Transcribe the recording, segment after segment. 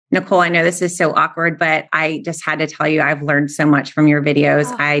Nicole, I know this is so awkward, but I just had to tell you, I've learned so much from your videos.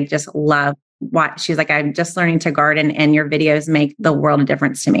 Oh. I just love what she's like, I'm just learning to garden and your videos make the world of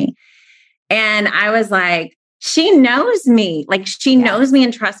difference to me. And I was like, she knows me, like she knows me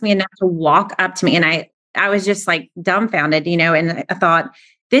and trusts me enough to walk up to me. And I was just like dumbfounded, and I thought,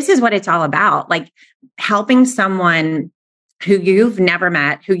 this is what it's all about. Like helping someone who you've never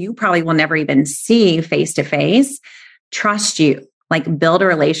met, who you probably will never even see face to face, trust you, like build a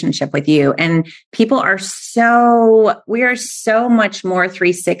relationship with you. And we are so much more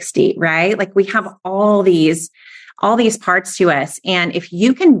 360, right? Like we have all these parts to us. And if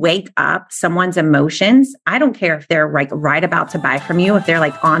you can wake up someone's emotions, I don't care if they're like right about to buy from you, if they're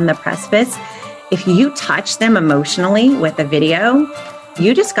like on the precipice, if you touch them emotionally with a video,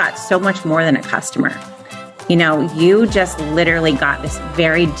 you just got so much more than a customer. You just literally got this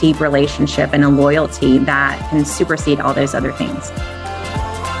very deep relationship and a loyalty that can supersede all those other things.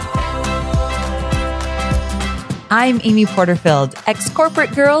 I'm Amy Porterfield,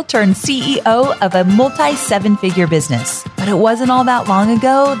 ex-corporate girl turned CEO of a multi-seven-figure business. But it wasn't all that long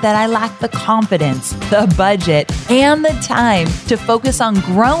ago that I lacked the confidence, the budget, and the time to focus on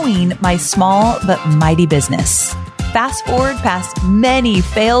growing my small but mighty business. Fast forward past many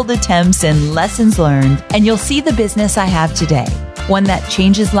failed attempts and lessons learned, and you'll see the business I have today. One that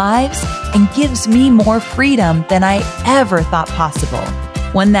changes lives and gives me more freedom than I ever thought possible.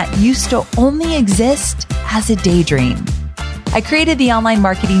 One that used to only exist as a daydream. I created the Online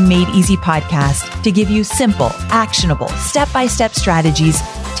Marketing Made Easy podcast to give you simple, actionable, step-by-step strategies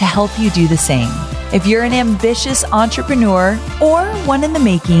to help you do the same. If you're an ambitious entrepreneur or one in the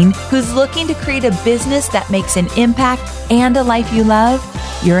making who's looking to create a business that makes an impact and a life you love,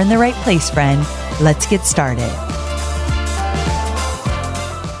 you're in the right place, friend. Let's get started.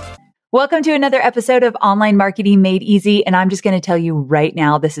 Welcome to another episode of Online Marketing Made Easy. And I'm just going to tell you right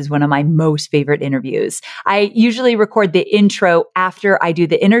now, this is one of my most favorite interviews. I usually record the intro after I do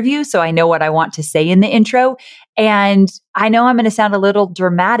the interview, so I know what I want to say in the intro. And I know I'm going to sound a little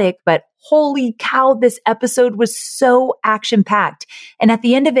dramatic, but holy cow, this episode was so action-packed. And at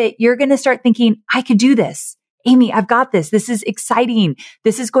the end of it, you're going to start thinking, I could do this. Amy, I've got this. This is exciting.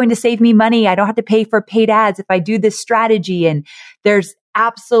 This is going to save me money. I don't have to pay for paid ads if I do this strategy. And there's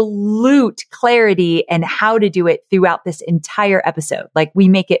absolute clarity and how to do it throughout this entire episode. Like we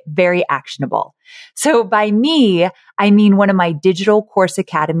make it very actionable. So by me, I mean one of my Digital Course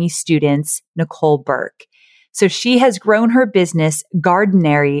Academy students, Nicole Burke. So she has grown her business,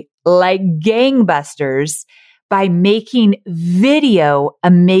 Gardenary, like gangbusters by making video a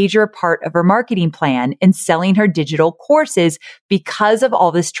major part of her marketing plan and selling her digital courses because of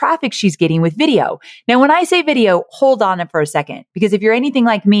all this traffic she's getting with video. Now, when I say video, hold on for a second, because if you're anything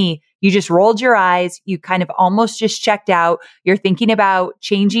like me, you just rolled your eyes. You kind of almost just checked out. You're thinking about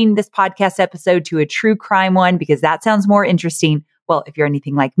changing this podcast episode to a true crime one because that sounds more interesting. Well, if you're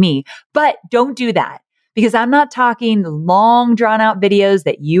anything like me, but don't do that. Because I'm not talking long drawn out videos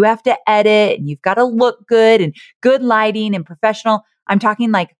that you have to edit and you've got to look good and good lighting and professional. I'm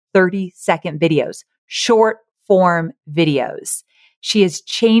talking like 30-second videos, short form videos. She has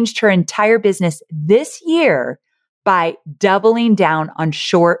changed her entire business this year by doubling down on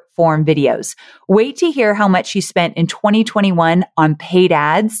short form videos. Wait to hear how much she spent in 2021 on paid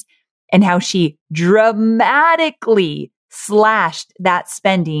ads and how she dramatically slashed that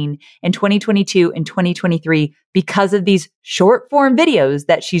spending in 2022 and 2023 because of these short form videos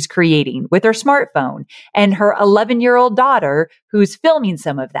that she's creating with her smartphone and her 11-year-old daughter who's filming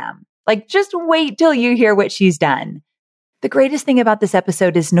some of them. Like, just wait till you hear what she's done. The greatest thing about this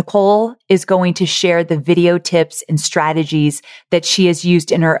episode is Nicole is going to share the video tips and strategies that she has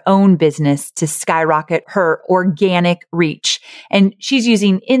used in her own business to skyrocket her organic reach. And she's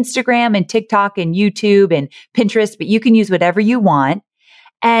using Instagram and TikTok and YouTube and Pinterest, but you can use whatever you want.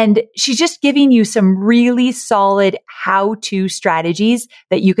 And she's just giving you some really solid how-to strategies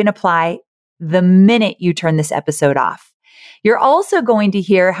that you can apply the minute you turn this episode off. You're also going to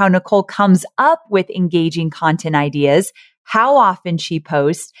hear how Nicole comes up with engaging content ideas, how often she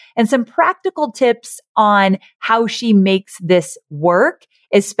posts, and some practical tips on how she makes this work,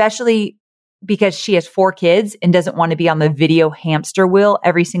 especially because she has 4 kids and doesn't want to be on the video hamster wheel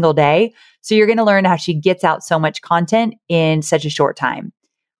every single day. So you're going to learn how she gets out so much content in such a short time.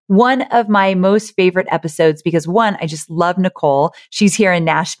 One of my most favorite episodes because one, I just love Nicole. She's here in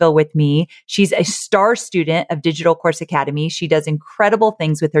Nashville with me. She's a star student of Digital Course Academy. She does incredible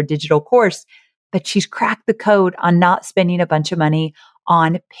things with her digital course, but she's cracked the code on not spending a bunch of money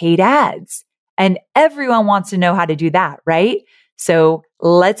on paid ads. And everyone wants to know how to do that, right? So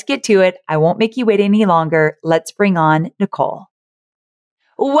let's get to it. I won't make you wait any longer. Let's bring on Nicole.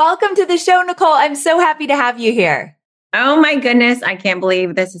 Welcome to the show, Nicole. I'm so happy to have you here. Oh my goodness. I can't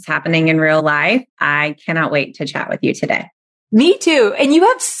believe this is happening in real life. I cannot wait to chat with you today. Me too. And you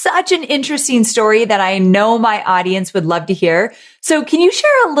have such an interesting story that I know my audience would love to hear. So can you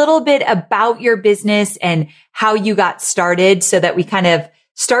share a little bit about your business and how you got started so that we kind of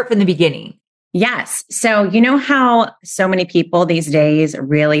start from the beginning? Yes. So you know how so many people these days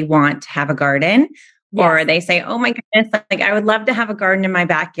really want to have a garden, or they say, oh my goodness, like I would love to have a garden in my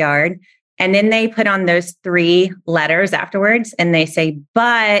backyard. And then they put on those 3 letters afterwards and they say,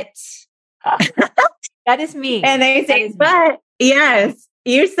 but that is me. And they say, but yes,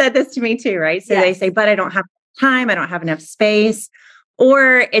 you said this to me too, right? So they say, but I don't have time. I don't have enough space,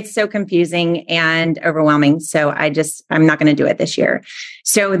 or it's so confusing and overwhelming. So I'm not going to do it this year.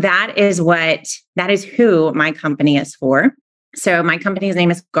 So that is who my company is for. So my company's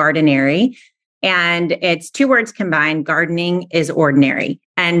name is Gardenary, and it's 2 words combined. Gardening is ordinary.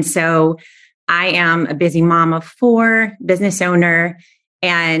 And so I am a busy mom of 4, business owner.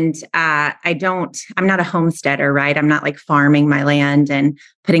 And I'm not a homesteader, right? I'm not like farming my land and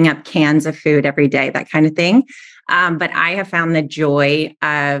putting up cans of food every day, that kind of thing. But I have found the joy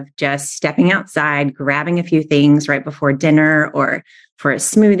of just stepping outside, grabbing a few things right before dinner or for a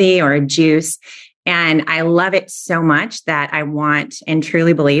smoothie or a juice. And I love it so much that I want and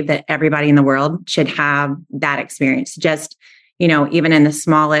truly believe that everybody in the world should have that experience, just, even in the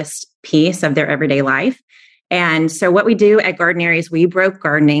smallest piece of their everyday life. And so what we do at Gardenary is we broke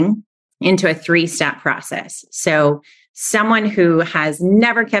gardening into a 3-step process. So someone who has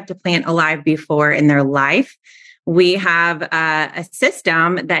never kept a plant alive before in their life, we have a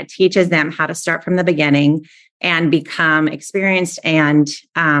system that teaches them how to start from the beginning and become experienced and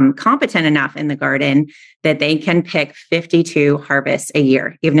competent enough in the garden that they can pick 52 harvests a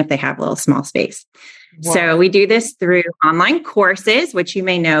year, even if they have a little small space. Wow. So we do this through online courses, which you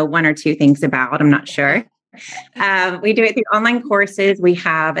may know 1 or 2 things about. I'm not sure. We do it through online courses. We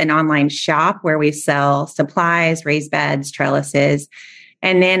have an online shop where we sell supplies, raised beds, trellises.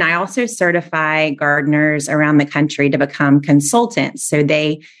 And then I also certify gardeners around the country to become consultants. So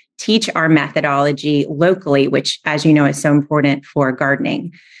they teach our methodology locally, which, as you know, is so important for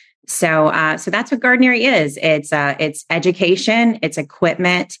gardening. So that's what Gardenary is. It's education, it's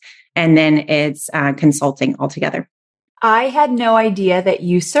equipment, and then it's consulting altogether. I had no idea that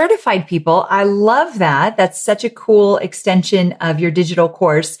you certified people. I love that. That's such a cool extension of your digital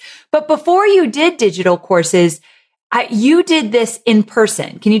course. But before you did digital courses, you did this in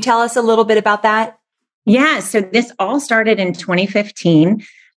person. Can you tell us a little bit about that? Yeah. So this all started in 2015.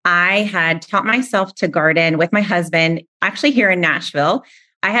 I had taught myself to garden with my husband, actually here in Nashville.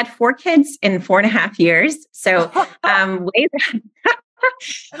 I had 4 kids in 4.5 years. So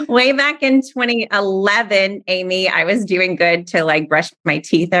way back in 2011, Amy, I was doing good to like brush my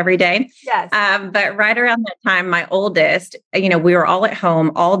teeth every day. Yes. But right around that time, my oldest, we were all at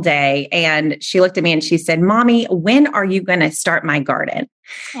home all day, and she looked at me and she said, "Mommy, when are you going to start my garden?"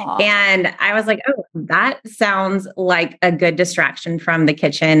 Aww. And I was like, "Oh, that sounds like a good distraction from the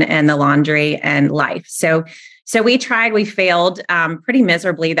kitchen and the laundry and life." So we tried, we failed pretty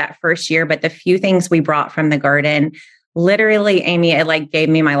miserably that first year, but the few things we brought from the garden, literally, Amy, it like gave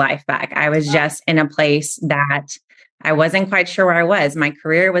me my life back. I was just in a place that I wasn't quite sure where I was. My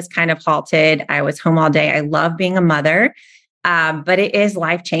career was kind of halted. I was home all day. I love being a mother, but it is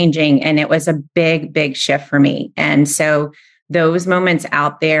life-changing. And it was a big, big shift for me. And so those moments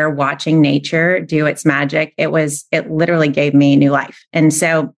out there watching nature do its magic, it literally gave me new life. And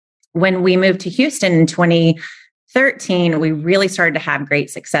so when we moved to Houston in 2013, we really started to have great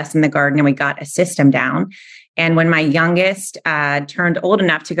success in the garden, and we got a system down. And when my youngest turned old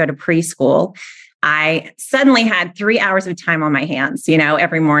enough to go to preschool, I suddenly had 3 hours of time on my hands,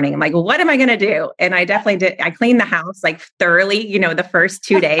 every morning. I'm like, what am I going to do? And I definitely did. I cleaned the house like thoroughly, the first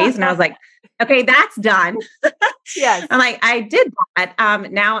 2 days. And I was like, okay, that's done. Yes. I'm like, I did that.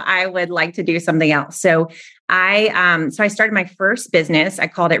 Now I would like to do something else. So I started my first business. I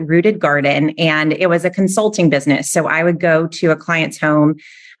called it Rooted Garden, and it was a consulting business. So I would go to a client's home,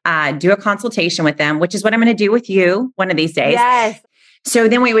 do a consultation with them, which is what I'm going to do with you one of these days. Yes. So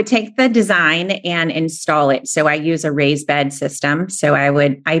then we would take the design and install it. So I use a raised bed system. So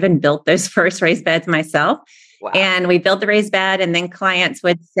I even built those first raised beds myself. Wow. And we built the raised bed, and then clients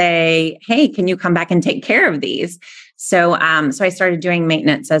would say, "Hey, can you come back and take care of these?" So I started doing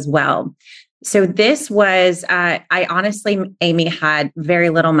maintenance as well. So this was, I honestly, Amy, had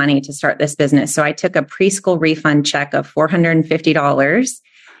very little money to start this business. So I took a preschool refund check of $450.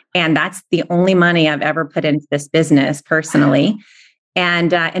 And that's the only money I've ever put into this business personally.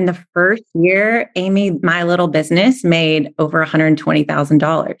 And in the first year, Amy, my little business made over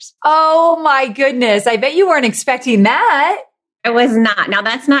 $120,000. Oh my goodness. I bet you weren't expecting that. I was not. Now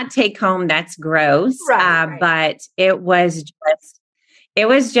that's not take home. That's gross. Right. But it was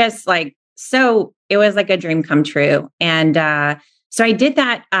just like, so it was like a dream come true. And so I did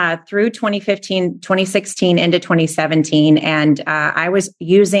that through 2015, 2016 into 2017. And I was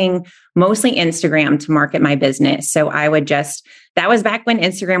using mostly Instagram to market my business. So that was back when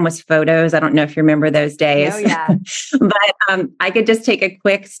Instagram was photos. I don't know if you remember those days. Oh, yeah. But I could just take a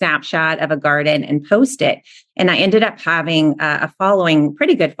quick snapshot of a garden and post it. And I ended up having a following,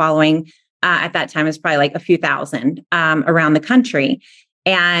 pretty good following. At that time, it was probably like a few thousand around the country.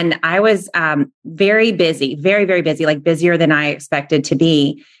 And I was very busy, very, very busy, like busier than I expected to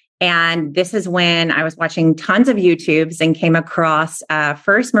be. And this is when I was watching tons of YouTubes and came across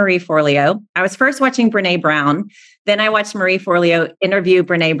first Marie Forleo. I was first watching Brene Brown. Then I watched Marie Forleo interview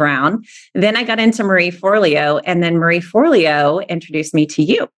Brene Brown. Then I got into Marie Forleo, and then Marie Forleo introduced me to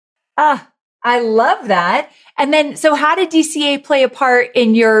you. I love that. And then, so how did DCA play a part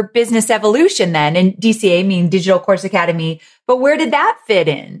in your business evolution then? And DCA means Digital Course Academy, but where did that fit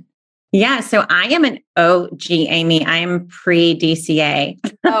in? Yeah, so I am an OG, Amy. I am pre-DCA.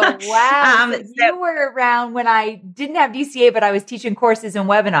 Oh, wow. You were around when I didn't have DCA, but I was teaching courses and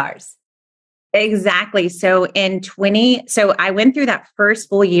webinars. Exactly. So so I went through that first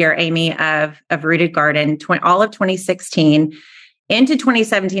full year, Amy, of Rooted Garden, all of 2016. Into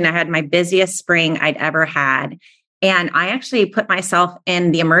 2017, I had my busiest spring I'd ever had. And I actually put myself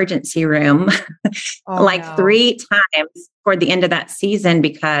in the emergency room 3 times toward the end of that season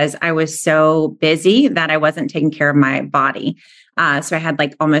because I was so busy that I wasn't taking care of my body. So I had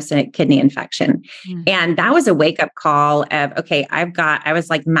like almost a kidney infection. And that was a wake-up call of, okay, I was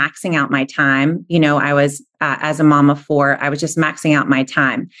like maxing out my time. I was, as a mom of 4, I was just maxing out my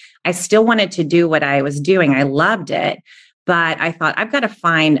time. I still wanted to do what I was doing. I loved it. But I thought I've got to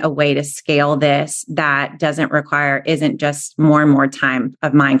find a way to scale this that isn't just more and more time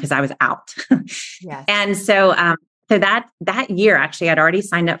of mine because I was out. Yes. And so that year, actually, I'd already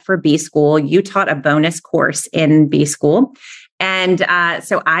signed up for B School. You taught a bonus course in B School. And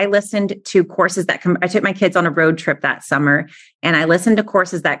so I listened to courses I took my kids on a road trip that summer, and I listened to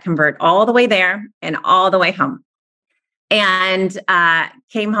courses that convert all the way there and all the way home. And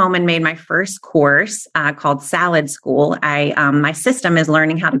came home and made my first course called Salad School. My system is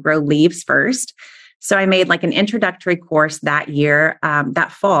learning how to grow leaves first. So I made like an introductory course that year,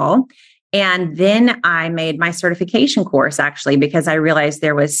 that fall. And then I made my certification course, actually, because I realized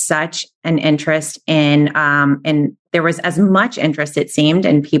there was such an interest in there was as much interest, it seemed,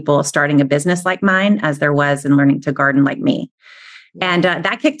 in people starting a business like mine as there was in learning to garden like me. And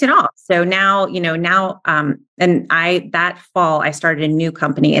that kicked it off. So now, that fall, I started a new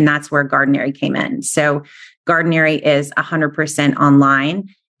company, and that's where Gardenary came in. So Gardenary is 100% online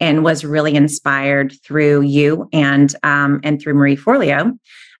and was really inspired through you and through Marie Forleo.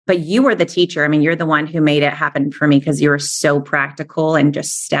 But you were the teacher. I mean, you're the one who made it happen for me because you were so practical and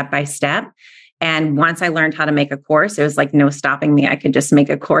just step by step. And once I learned how to make a course, it was like no stopping me. I could just make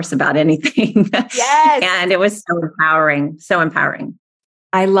a course about anything. Yes. And it was so empowering, so empowering.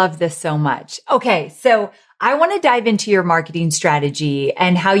 I love this so much. Okay. So I want to dive into your marketing strategy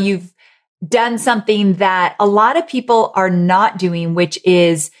and how you've done something that a lot of people are not doing, which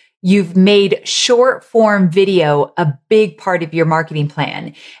is you've made short form video a big part of your marketing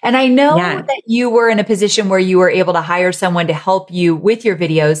plan. And I know that you were in a position where you were able to hire someone to help you with your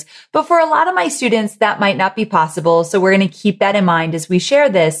videos, but for a lot of my students, that might not be possible. So we're going to keep that in mind as we share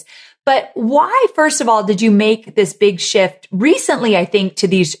this. But why, first of all, did you make this big shift recently, I think, to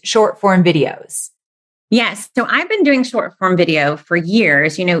these short form videos? Yes. So I've been doing short form video for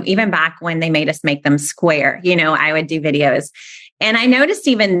years, even back when they made us make them square, I would do videos. And I noticed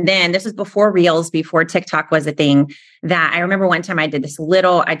even then, this was before Reels, before TikTok was a thing, that I remember one time I did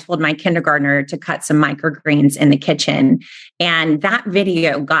I told my kindergartner to cut some microgreens in the kitchen. And that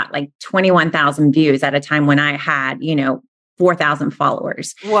video got like 21,000 views at a time when I had, 4,000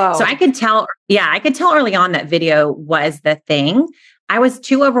 followers. Whoa. So I could tell early on that video was the thing. I was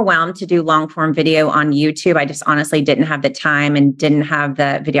too overwhelmed to do long form video on YouTube. I just honestly didn't have the time and didn't have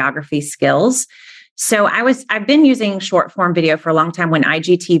the videography skills. So I've been using short form video for a long time. When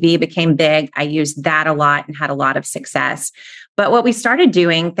IGTV became big, I used that a lot and had a lot of success. But what we started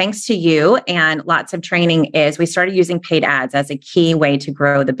doing, thanks to you and lots of training, is we started using paid ads as a key way to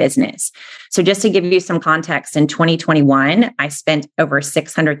grow the business. So just to give you some context, in 2021, I spent over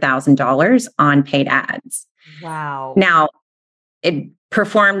 $600,000 on paid ads. Wow. Now, it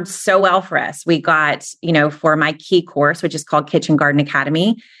performed so well for us. We got, for my key course, which is called Kitchen Garden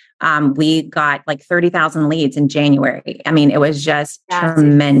Academy, we got like 30,000 leads in January. I mean, it was just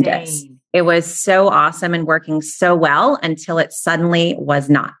tremendous. Insane. It was so awesome and working so well until it suddenly was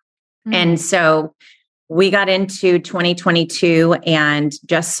not. And so we got into 2022 and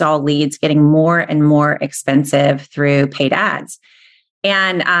just saw leads getting more and more expensive through paid ads.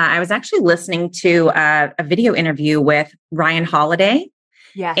 And I was actually listening to a video interview with Ryan Holiday.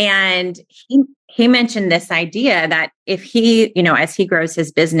 Yes. And he mentioned this idea that if he, as he grows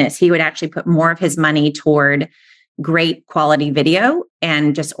his business, he would actually put more of his money toward great quality video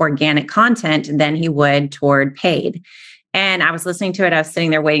and just organic content than he would toward paid. And I was listening to it. I was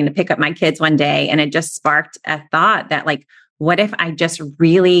sitting there waiting to pick up my kids one day, and it just sparked a thought that like, what if I just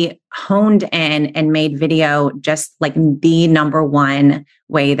really honed in and made video just like the number one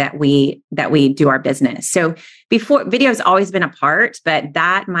way that we do our business? So before, video has always been a part, but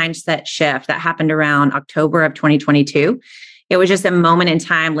that mindset shift that happened around October of 2022, it was just a moment in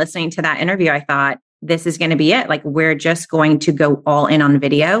time listening to that interview. I thought, this is going to be it. Like, we're just going to go all in on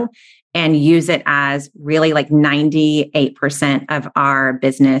video and use it as really like 98% of our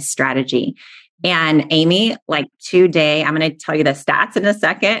business strategy. And Amy, like today, I'm going to tell you the stats in a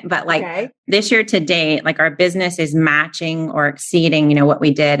second, but like this year to date, like our business is matching or exceeding, what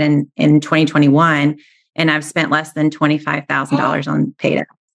we did in 2021. And I've spent less than $25,000 on paid ads.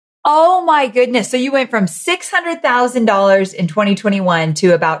 Oh my goodness. So you went from $600,000 in 2021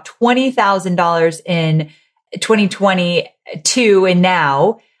 to about $20,000 in 2022. And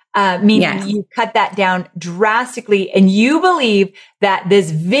now, meaning you cut that down drastically, and you believe that this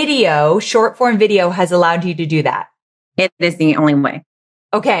video, short form video, has allowed you to do that. It is the only way.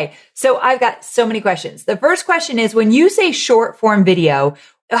 Okay. So I've got so many questions. The first question is, when you say short form video,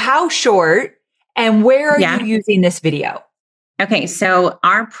 how short and where are you using this video? Okay. So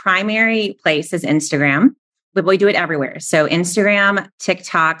our primary place is Instagram, but we do it everywhere. So Instagram,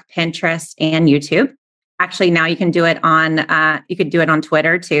 TikTok, Pinterest, and YouTube. Actually, now you can do it on, you could do it on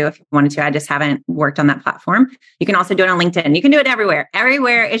Twitter too, if you wanted to. I just haven't worked on that platform. You can also do it on LinkedIn. You can do it everywhere.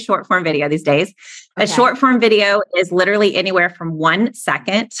 Everywhere is short form video these days. Okay. A short form video is literally anywhere from 1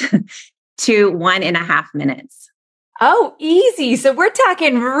 second to 1.5 minutes. Oh, easy. So we're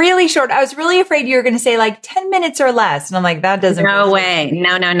talking really short. I was really afraid you were going to say like 10 minutes or less. And I'm like, that doesn't. No way.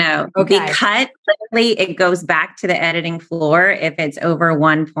 No. Okay. The cut, literally, it goes back to the editing floor if it's over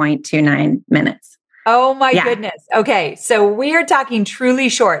 1.29 minutes. Oh my goodness. Okay. So we are talking truly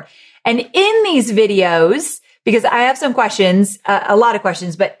short. And in these videos, because I have some questions, a lot of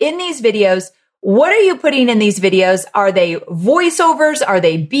questions, but in these videos, what are you putting in these videos? Are they voiceovers? Are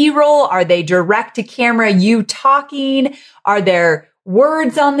they B-roll? Are they direct to camera, you talking? Are there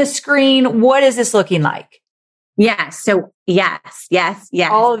words on the screen? What is this looking like? Yes. So yes.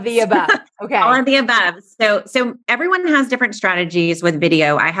 All of the above. Okay. All of the above. So everyone has different strategies with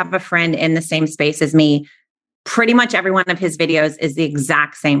video. I have a friend in the same space as me. Pretty much every one of his videos is the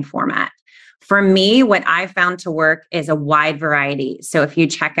exact same format. For me, what I found to work is a wide variety. So if you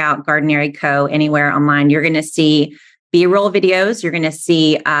check out Gardenary Co. anywhere online, you're going to see B-roll videos. You're going to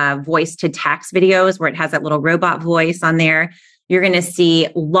see voice to text videos where it has that little robot voice on there. You're going to see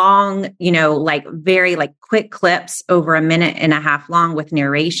long, like very like quick clips over 1.5 minutes long with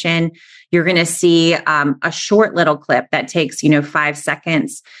narration. You're going to see a short little clip that takes, 5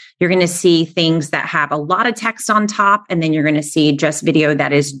 seconds. You're going to see things that have a lot of text on top. And then you're going to see just video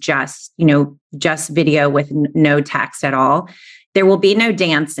that is just video with no text at all. There will be no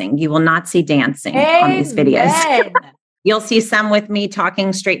dancing. You will not see dancing on these videos. You'll see some with me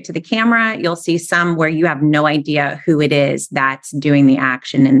talking straight to the camera. You'll see some where you have no idea who it is that's doing the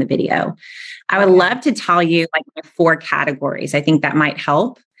action in the video. I would love to tell you like the 4 categories. I think that might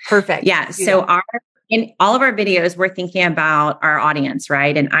help. Perfect. Yeah. So in all of our videos, we're thinking about our audience,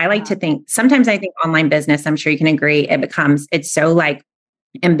 right? And I like to think, sometimes I think online business, I'm sure you can agree, it's so like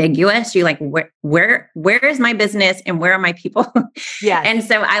ambiguous. You're like, where is my business and where are my people? Yeah. And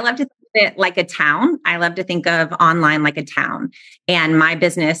so I love to think of it like a town. I love to think of online like a town and my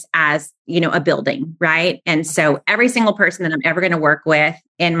business as, a building, right? And so every single person that I'm ever going to work with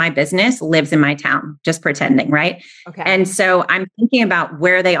in my business lives in my town, just pretending, right? Okay. And so I'm thinking about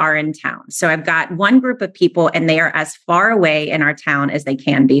where they are in town. So I've got one group of people and they are as far away in our town as they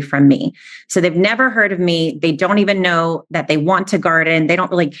can be from me. So they've never heard of me. They don't even know that they want to garden. They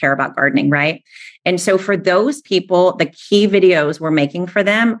don't really care about gardening, right? And so for those people, the key videos we're making for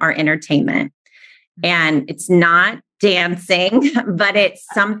them are entertainment. And it's not dancing, but it's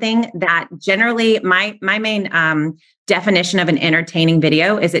something that generally my main definition of an entertaining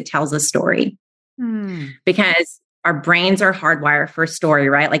video is it tells a story. Because our brains are hardwired for story,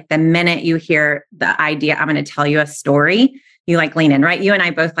 right? Like the minute you hear the idea, I'm going to tell you a story, you like lean in, right? You and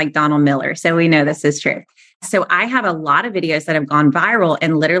I both like Donald Miller. So we know this is true. So I have a lot of videos that have gone viral.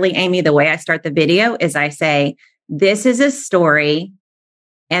 And literally, Amy, the way I start the video is I say, this is a story.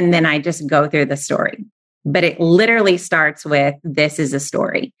 And then I just go through the story. But it literally starts with, this is a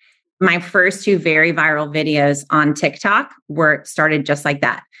story. My first two very viral videos on TikTok were started just like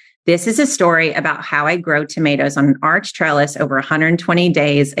that. This is a story about how I grow tomatoes on an arch trellis over 120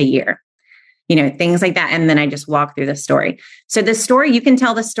 days a year. Things like that. And then I just walk through the story. So the story, you can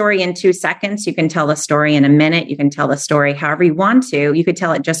tell the story in 2 seconds. You can tell the story in a minute. You can tell the story however you want to. You could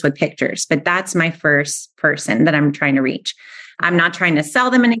tell it just with pictures, but that's my first person that I'm trying to reach. I'm not trying to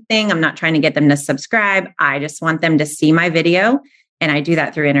sell them anything. I'm not trying to get them to subscribe. I just want them to see my video. And I do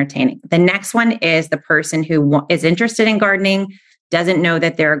that through entertaining. The next one is the person who is interested in gardening, doesn't know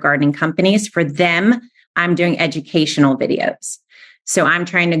that there are gardening companies. For them, I'm doing educational videos. So I'm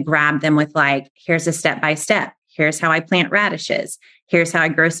trying to grab them with like, here's a step-by-step. Here's how I plant radishes. Here's how I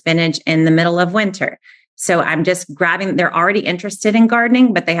grow spinach in the middle of winter. So I'm just grabbing, they're already interested in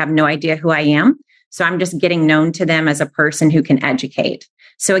gardening, but they have no idea who I am. So I'm just getting known to them as a person who can educate.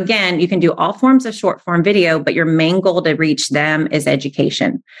 So again, you can do all forms of short form video, but your main goal to reach them is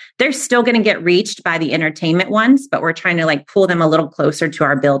education. They're still going to get reached by the entertainment ones, but we're trying to like pull them a little closer to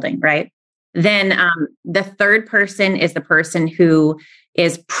our building, right? Then the third person is the person who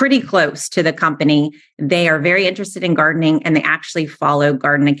is pretty close to the company. They are very interested in gardening and they actually follow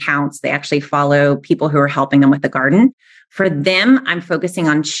garden accounts. They actually follow people who are helping them with the garden. For them, I'm focusing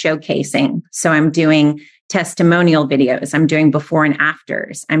on showcasing. So I'm doing testimonial videos. I'm doing before and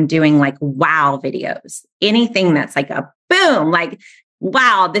afters. I'm doing like wow videos, anything that's like a boom, like,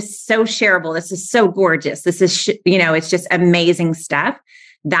 wow, this is so shareable. This is so gorgeous. This is, it's just amazing stuff.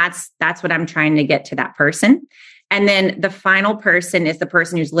 That's what I'm trying to get to that person. And then the final person is the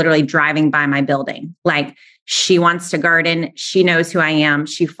person who's literally driving by my building. Like she wants to garden. She knows who I am.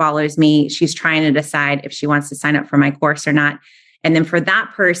 She follows me. She's trying to decide if she wants to sign up for my course or not. And then for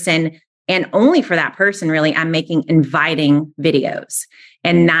that person, and only for that person, really, I'm making inviting videos.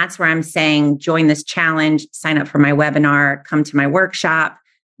 And that's where I'm saying, join this challenge, sign up for my webinar, come to my workshop,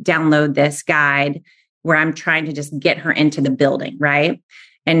 download this guide, where I'm trying to just get her into the building, right?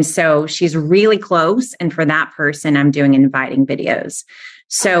 And so she's really close. And for that person, I'm doing inviting videos.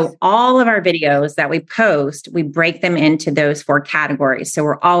 So all of our videos that we post, we break them into those 4 categories. So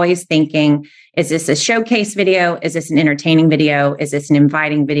we're always thinking, is this a showcase video? Is this an entertaining video? Is this an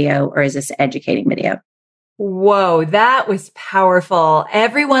inviting video? Or is this an educating video? Whoa, that was powerful.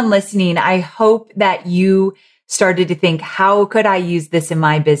 Everyone listening, I hope that you started to think, how could I use this in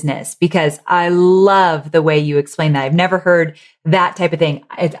my business? Because I love the way you explain that. I've never heard that type of thing.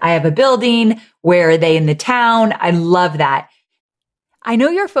 I have a building. Where are they in the town? I love that. I know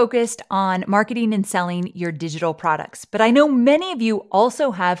you're focused on marketing and selling your digital products, but I know many of you also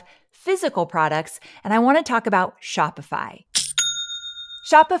have physical products, and I want to talk about Shopify.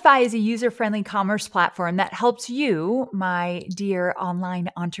 Shopify is a user-friendly commerce platform that helps you, my dear online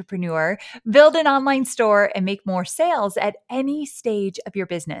entrepreneur, build an online store and make more sales at any stage of your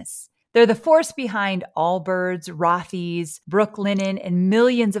business. They're the force behind Allbirds, Rothy's, Brooklinen, and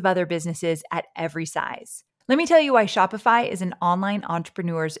millions of other businesses at every size. Let me tell you why Shopify is an online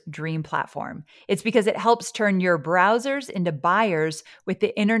entrepreneur's dream platform. It's because it helps turn your browsers into buyers with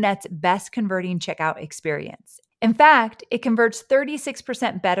the internet's best converting checkout experience. In fact, it converts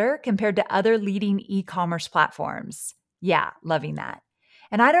 36% better compared to other leading e-commerce platforms. Yeah, loving that.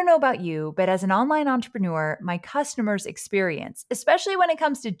 And I don't know about you, but as an online entrepreneur, my customers' experience, especially when it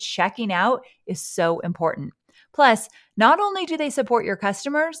comes to checking out, is so important. Plus, not only do they support your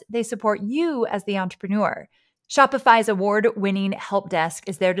customers, they support you as the entrepreneur. Shopify's award-winning help desk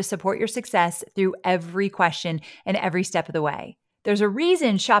is there to support your success through every question and every step of the way. There's a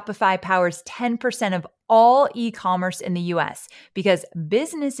reason Shopify powers 10% of all e-commerce in the US, because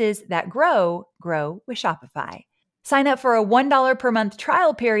businesses that grow with Shopify. Sign up for a $1 per month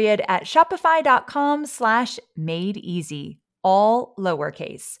trial period at shopify.com/madeeasy, all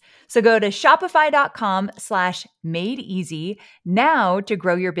lowercase. So go to shopify.com/madeeasy now to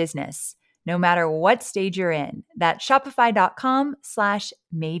grow your business, no matter what stage you're in. That's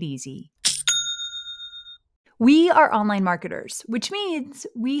shopify.com/madeeasy. We are online marketers, which means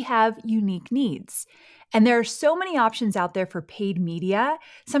we have unique needs. And there are so many options out there for paid media.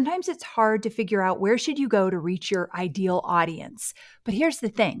 Sometimes it's hard to figure out where should you go to reach your ideal audience. But here's the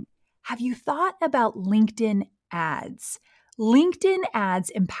thing. Have you thought about LinkedIn ads? LinkedIn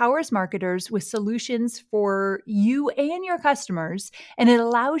Ads empowers marketers with solutions for you and your customers, and it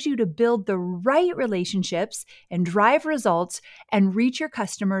allows you to build the right relationships and drive results and reach your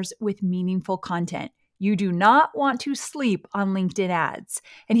customers with meaningful content. You do not want to sleep on LinkedIn Ads.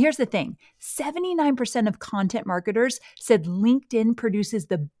 And here's the thing, 79% of content marketers said LinkedIn produces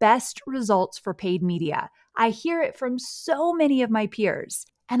the best results for paid media. I hear it from so many of my peers.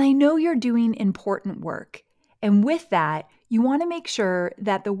 And I know you're doing important work. And with that, you want to make sure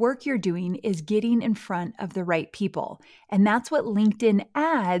that the work you're doing is getting in front of the right people. And that's what LinkedIn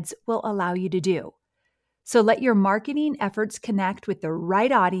Ads will allow you to do. So let your marketing efforts connect with the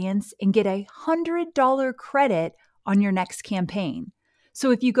right audience and get a $100 credit on your next campaign. So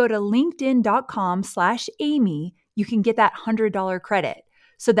if you go to linkedin.com/Amy, you can get that $100 credit.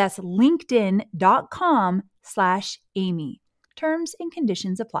 So that's linkedin.com/Amy. Terms and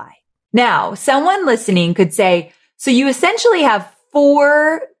conditions apply. Now, someone listening could say, so you essentially have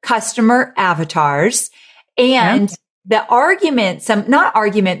 4 customer avatars, and the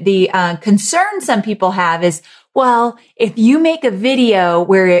concern some people have is, well, if you make a video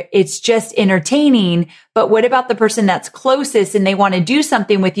where it's just entertaining, but what about the person that's closest and they want to do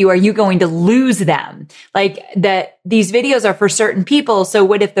something with you? Are you going to lose them? Like these videos are for certain people. So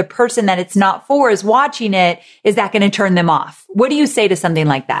what if the person that it's not for is watching it? Is that going to turn them off? What do you say to something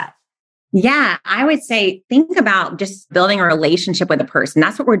like that? Yeah, I would say, think about just building a relationship with a person.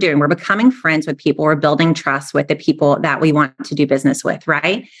 That's what we're doing. We're becoming friends with people. We're building trust with the people that we want to do business with,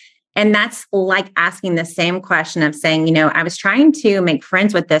 right? And that's like asking the same question of saying, I was trying to make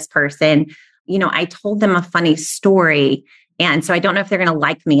friends with this person. I told them a funny story. And so I don't know if they're going to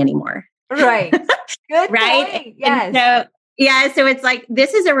like me anymore. Right. Good right. Point. Yes. So it's like,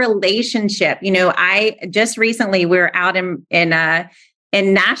 this is a relationship. I just recently, we were out in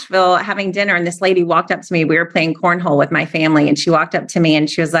Nashville having dinner, and this lady walked up to me. We were playing cornhole with my family, and she walked up to me and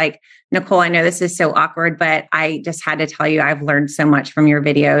she was like, Nicole, I know this is so awkward, but I just had to tell you, I've learned so much from your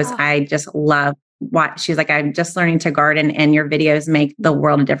videos. Oh. I just love what she's like, I'm just learning to garden, and your videos make the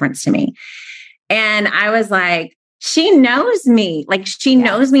world of difference to me. And I was like, she knows me,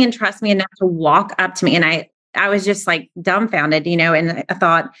 knows me and trusts me enough to walk up to me. And I was just like dumbfounded, and I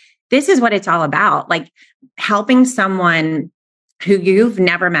thought, this is what it's all about. Like helping someone who you've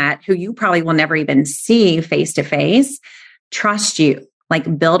never met, who you probably will never even see face to face, trust you,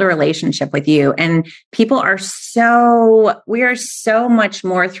 like build a relationship with you. And we are so much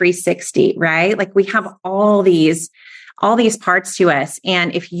more 360, right? Like we have all these parts to us.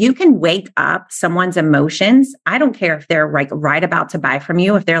 And if you can wake up someone's emotions, I don't care if they're like right about to buy from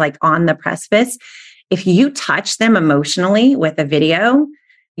you, if they're like on the precipice, if you touch them emotionally with a video,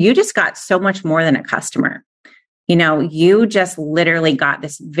 you just got so much more than a customer. You just literally got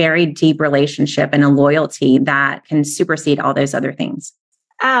this very deep relationship and a loyalty that can supersede all those other things.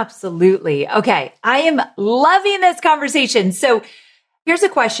 Absolutely. Okay. I am loving this conversation. So here's a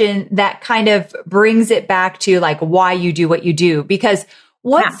question that kind of brings it back to like why you do what you do, because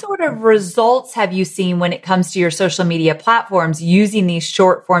what sort of results have you seen when it comes to your social media platforms using these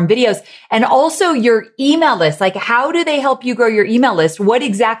short form videos, and also your email list? Like, how do they help you grow your email list? What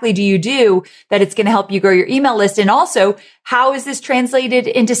exactly do you do that it's going to help you grow your email list? And also, how is this translated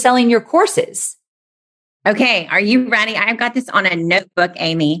into selling your courses? Okay. Are you ready? I've got this on a notebook,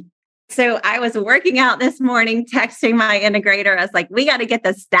 Amy. So I was working out this morning, texting my integrator. I was like, we got to get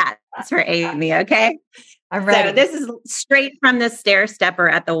the stats for Amy. Okay. I'm ready. So this is straight from the stair stepper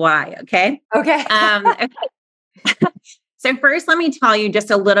at the Y. Okay. Okay. Okay. So first, let me tell you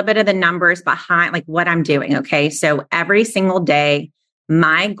just a little bit of the numbers behind like what I'm doing. Okay. So every single day,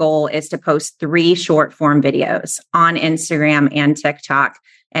 my goal is to post 3 short form videos on Instagram and TikTok,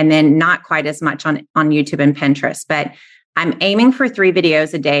 and then not quite as much on YouTube and Pinterest, but I'm aiming for 3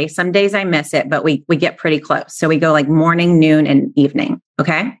 videos a day. Some days I miss it, but we get pretty close. So we go like morning, noon, and evening.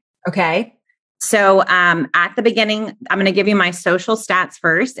 Okay. Okay. So at the beginning, I'm going to give you my social stats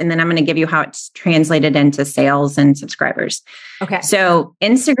first, and then I'm going to give you how it's translated into sales and subscribers. Okay. So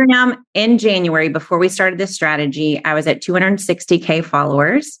Instagram in January, before we started this strategy, I was at 260K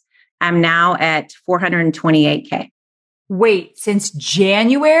followers. I'm now at 428K. Wait, since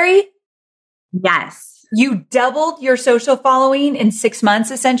January? Yes. You doubled your social following in 6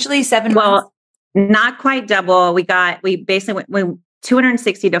 months, essentially 7 months? Well, not quite double. We basically went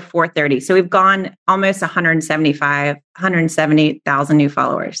 260 to 430. So we've gone almost 170,000 new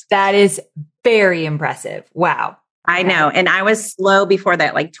followers. That is very impressive. Wow. I know. And I was slow before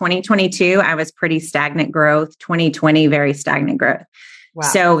that. Like 2022, I was pretty stagnant growth. 2020, very stagnant growth. Wow.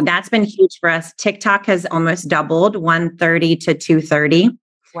 So that's been huge for us. TikTok has almost doubled, 130 to 230.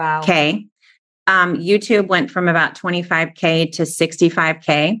 Wow. Okay. YouTube went from about 25K to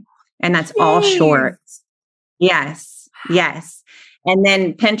 65K, and that's all shorts. Yes. Yes. And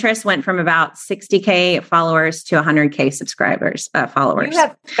then Pinterest went from about 60K followers to 100K subscribers, followers. You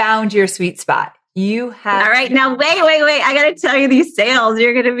have found your sweet spot. You have. All right. Now, wait. I got to tell you these sales.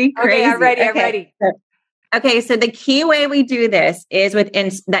 You're going to be crazy. Okay, I'm ready. Okay. So the key way we do this is with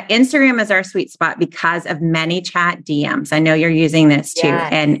that Instagram is our sweet spot because of ManyChat DMs. I know you're using this too.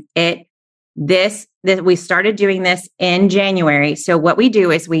 Yes. And this we started doing this in January. So what we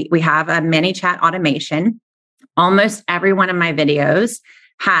do is we have a ManyChat automation. Almost every one of my videos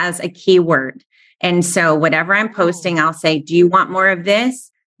has a keyword. And so whatever I'm posting, I'll say, do you want more of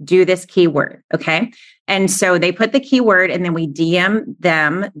this? Do this keyword. Okay. And so they put the keyword and then we DM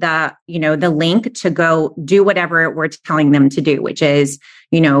them the link to go do whatever we're telling them to do, which is,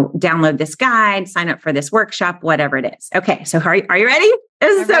 download this guide, sign up for this workshop, whatever it is. Okay. So are you ready?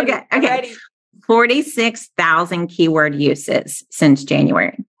 This is so good. Okay. 46,000 keyword uses since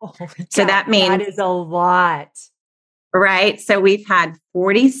January. So that means that is a lot. Right. So we've had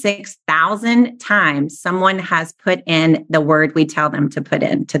 46,000 times someone has put in the word we tell them to put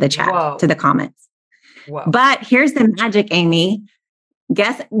into the chat, to the comments. Whoa. But here's the magic, Amy.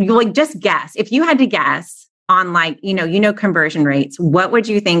 Just guess. If you had to guess on conversion rates, what would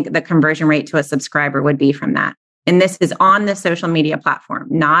you think the conversion rate to a subscriber would be from that? And this is on the social media platform,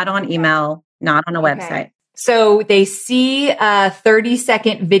 not on email, not on a website. So they see a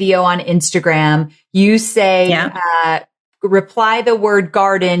 30-second video on Instagram. You say, reply the word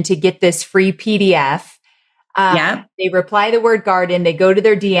garden to get this free PDF. They reply the word garden. They go to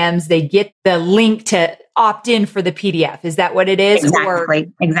their DMs. They get the link to opt in for the PDF. Is that what it is?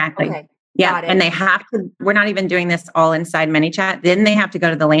 Exactly. Okay. Yeah. And they have to, we're not even doing this all inside ManyChat. Then they have to go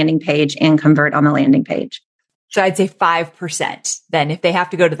to the landing page and convert on the landing page. So I'd say 5% then if they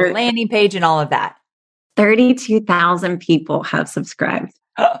have to go to the landing page and all of that. 32,000 people have subscribed.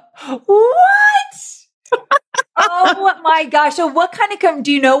 What? Oh my gosh. So what kind of,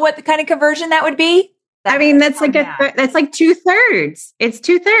 do you know what the kind of conversion that would be? That's like that's like 2/3. It's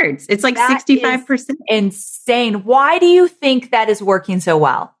 2/3. It's like 65%. Insane. Why do you think that is working so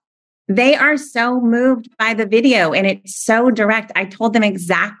well? They are so moved by the video and it's so direct. I told them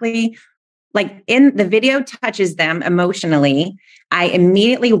exactly, like in the video touches them emotionally. I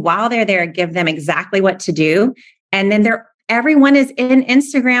immediately, while they're there, give them exactly what to do. And then everyone is in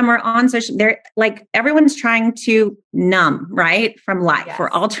Instagram or on social. They're like, everyone's trying to numb, right? From life. Yes. We're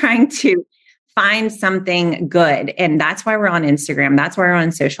all trying to find something good. And that's why we're on Instagram. That's why we're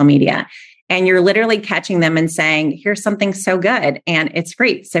on social media. And you're literally catching them and saying, here's something so good and it's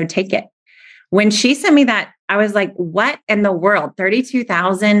free. So take it. When she sent me that, I was like, what in the world?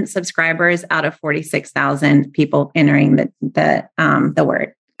 32,000 subscribers out of 46,000 people entering the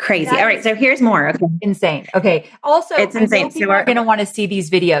word. Crazy. All right. So here's more. Okay. Insane. Okay. Also, it's insane. People are going to want to see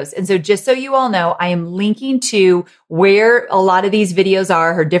these videos. And so just so you all know, I am linking to where a lot of these videos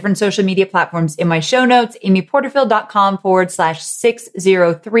are, her different social media platforms in my show notes,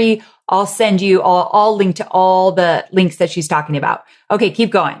 amyporterfield.com/603. I'll send you I'll link to all the links that she's talking about. Okay. Keep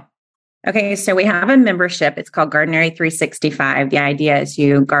going. Okay, so we have a membership. It's called Gardenary 365. The idea is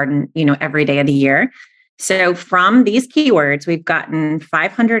you garden, every day of the year. So from these keywords, we've gotten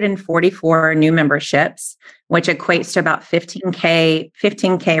 544 new memberships, which equates to about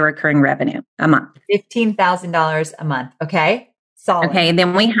 15K recurring revenue a month. $15,000 a month. Okay. Solid. Okay.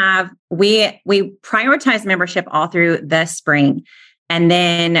 Then we prioritize membership all through the spring. And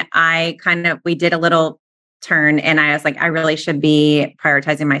then we did a little turn and I was like, I really should be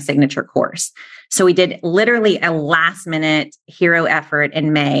prioritizing my signature course. So we did literally a last minute hero effort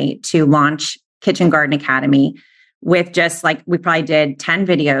in May to launch Kitchen Garden Academy with just we probably did 10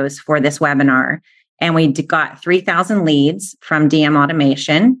 videos for this webinar. And we got 3,000 leads from DM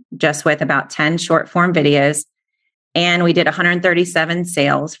automation, just with about 10 short form videos. And we did 137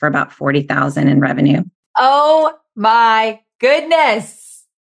 sales for about 40,000 in revenue. Oh my goodness.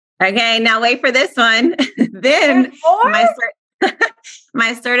 Okay, now wait for this one. Then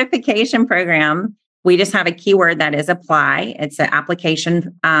my certification program, we just have a keyword that is apply. It's an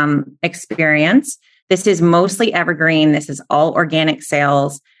application experience. This is mostly evergreen. This is all organic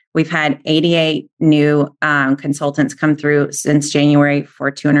sales. We've had 88 new consultants come through since January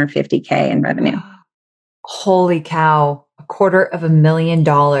for $250K in revenue. Holy cow.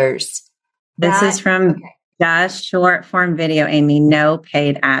 $250,000. This is from just short form video, Amy, no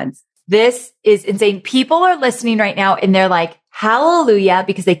paid ads. This is insane. People are listening right now and they're like, hallelujah,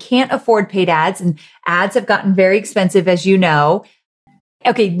 because they can't afford paid ads and ads have gotten very expensive, as you know.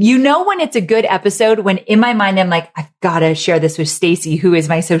 Okay, you know when it's a good episode when in my mind I'm like, I've got to share this with Stacy, who is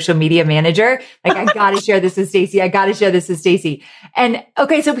my social media manager. Like, I got to share this with Stacy. I got to share this with Stacy. And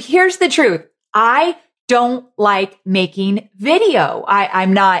okay, so here's the truth. I don't like making video.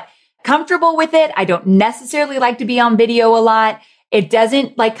 I'm not comfortable with it. I don't necessarily like to be on video a lot. It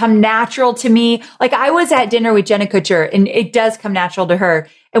doesn't like come natural to me. Like I was at dinner with Jenna Kutcher and it does come natural to her.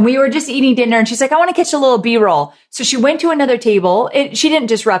 And we were just eating dinner and she's like, I want to catch a little B-roll. So she went to another table. She didn't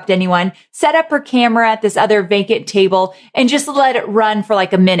disrupt anyone, set up her camera at this other vacant table and just let it run for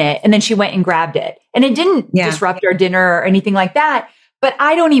like a minute. And then she went and grabbed it. And it didn't disrupt our dinner or anything like that. But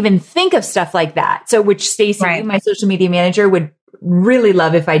I don't even think of stuff like that. So which Stacy, my social media manager, would really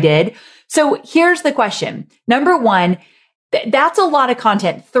love if I did. So here's the question. Number one, that's a lot of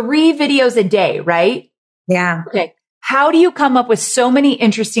content, 3 videos a day, right? Yeah. Okay. How do you come up with so many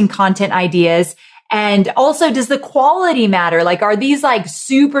interesting content ideas? And also, does the quality matter? Like, are these like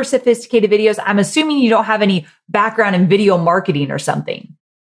super sophisticated videos? I'm assuming you don't have any background in video marketing or something.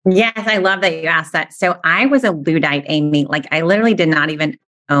 Yes, I love that you asked that. So I was a Luddite, Amy. Like I literally did not even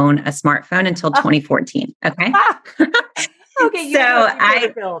own a smartphone until 2014. Okay. Okay. So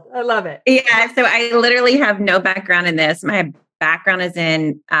I love it. Yeah. So I literally have no background in this. My background is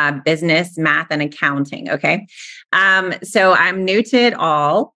in business, math, and accounting. Okay. So I'm new to it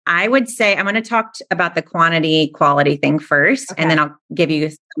all. I would say I'm going to talk about the quality thing first, and then I'll give you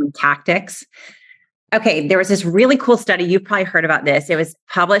some tactics. Okay. There was this really cool study. You've probably heard about this. It was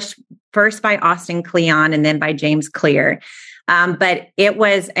published first by Austin Kleon and then by James Clear. But it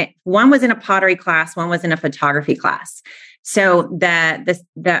was, one was in a pottery class, one was in a photography class. So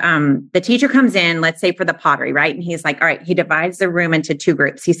the teacher comes in, let's say for the pottery, right? And he's like, all right, he divides the room into 2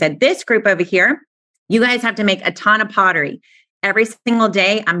 groups. He said, this group over here, you guys have to make a ton of pottery. Every single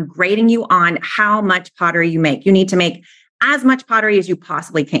day, I'm grading you on how much pottery you make. You need to make as much pottery as you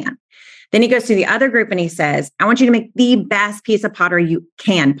possibly can. Then he goes to the other group and he says, I want you to make the best piece of pottery you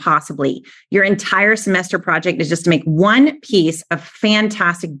can possibly. Your entire semester project is just to make one piece of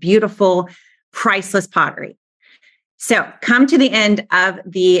fantastic, beautiful, priceless pottery. So come to the end of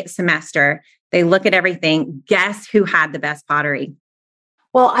the semester, they look at everything. Guess who had the best pottery?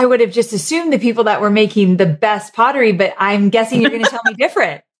 Well, I would have just assumed the people that were making the best pottery, but I'm guessing you're going to tell me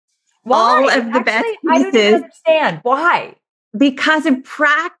different. Why? All of the best pieces. I don't even understand. Why? Because of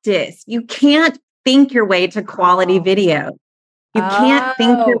practice. You can't think your way to quality video. You can't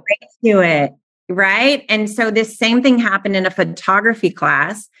think your way to it, right? And so this same thing happened in a photography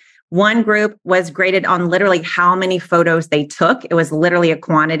class. One group was graded on literally how many photos they took. It was literally a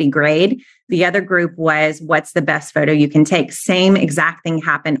quantity grade. The other group was what's the best photo you can take. Same exact thing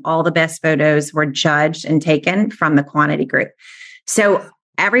happened. All the best photos were judged and taken from the quantity group. So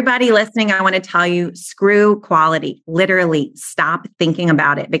everybody listening, I want to tell you, screw quality. Literally stop thinking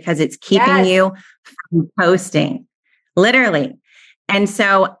about it because it's keeping you from posting. Literally. And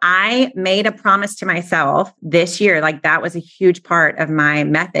so I made a promise to myself this year, like that was a huge part of my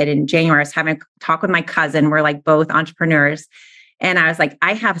method. In January, I was having a talk with my cousin. We're like both entrepreneurs. And I was like,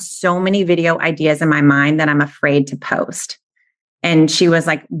 I have so many video ideas in my mind that I'm afraid to post. And she was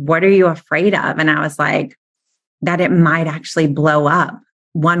like, what are you afraid of? And I was like, that it might actually blow up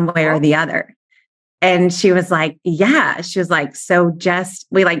one way or the other. And she was like, yeah, she was like, so just,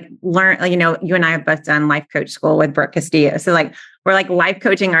 we like learn, you know, you and I have both done life coach school with Burke Castillo. So like, we're like life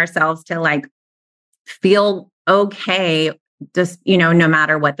coaching ourselves to like feel okay, just, you know, no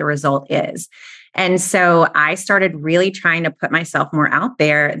matter what the result is. And so I started really trying to put myself more out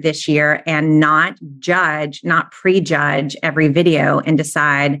there this year and not prejudge every video and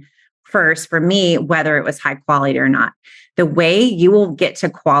decide first for me, whether it was high quality or not. The way you will get to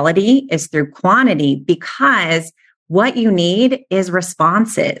quality is through quantity, because what you need is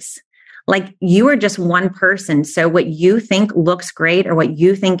responses. Like you are just one person. So what you think looks great or what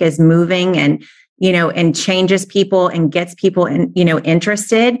you think is moving and, you know, and changes people and gets people in, you know,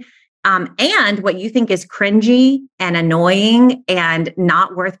 interested. And what you think is cringy and annoying and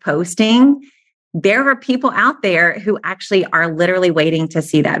not worth posting. There are people out there who actually are literally waiting to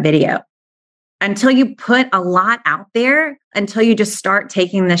see that video. Until you put a lot out there, until you just start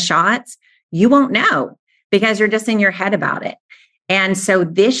taking the shots, you won't know because you're just in your head about it. And so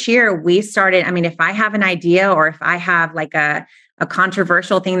this year we started, I mean, if I have an idea or if I have like a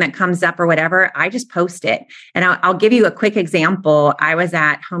controversial thing that comes up or whatever, I just post it. And I'll give you a quick example. I was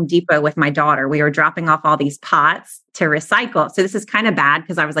at Home Depot with my daughter. We were dropping off all these pots to recycle. So this is kind of bad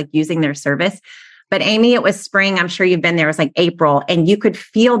because I was like using their service. But Amy, it was spring. I'm sure you've been there. It was like April and you could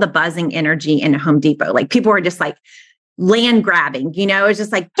feel the buzzing energy in Home Depot. Like people were just like land grabbing, it was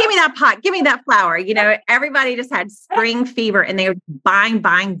just like, give me that pot, give me that flower. Everybody just had spring fever and they were buying.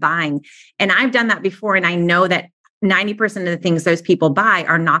 And I've done that before. And I know that 90% of the things those people buy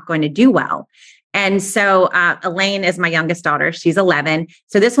are not going to do well. And so Elaine is my youngest daughter. She's 11.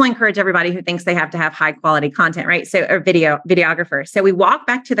 So this will encourage everybody who thinks they have to have high quality content, right? So, or videographer. So we walk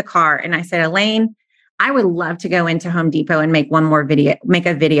back to the car and I said, Elaine, I would love to go into Home Depot and make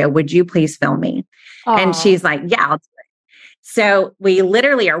a video. Would you please film me? Aww. And she's like, yeah, I'll do it. So we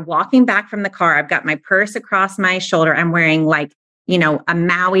literally are walking back from the car. I've got my purse across my shoulder. I'm wearing like, a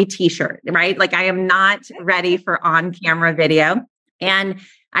Maui t-shirt, right? Like I am not ready for on-camera video. And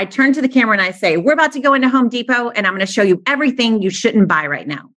I turn to the camera and I say, we're about to go into Home Depot and I'm going to show you everything you shouldn't buy right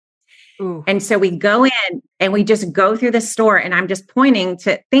now. Ooh. And so we go in and we just go through the store and I'm just pointing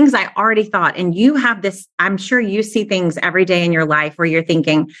to things I already thought. And you have this, I'm sure you see things every day in your life where you're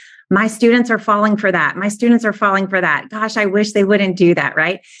thinking, my students are falling for that. My students are falling for that. Gosh, I wish they wouldn't do that.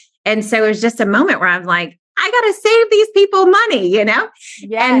 Right. And so it was just a moment where I'm like, I got to save these people money, Yes.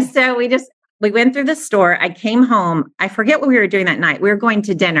 And so we went through the store. I came home. I forget what we were doing that night. We were going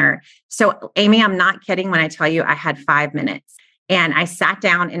to dinner. So Amy, I'm not kidding when I tell you I had 5 minutes and I sat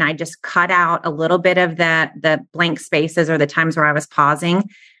down and I just cut out a little bit of the blank spaces or the times where I was pausing.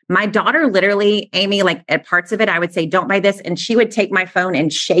 My daughter literally, Amy, like at parts of it, I would say, don't buy this. And she would take my phone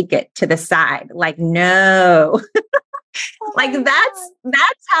and shake it to the side. Like, no, like that's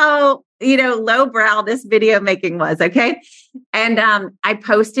how, lowbrow this video making was. Okay. And I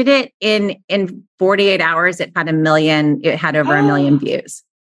posted it in 48 hours. It had over 1 million views.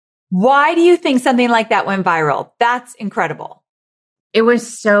 Why do you think something like that went viral? That's incredible. It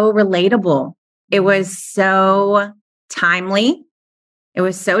was so relatable. It was so timely. It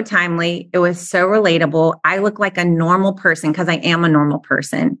was so relatable. I look like a normal person because I am a normal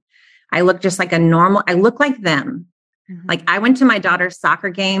person. I look just like I look like them. Mm-hmm. Like I went to my daughter's soccer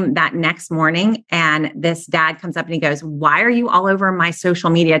game that next morning and this dad comes up and he goes, why are you all over my social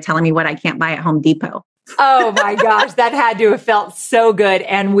media telling me what I can't buy at Home Depot? Oh my gosh, that had to have felt so good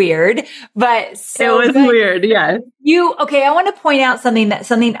and weird, but so it was good. Weird. Yeah. Okay. I want to point out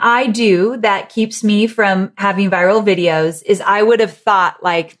something I do that keeps me from having viral videos is I would have thought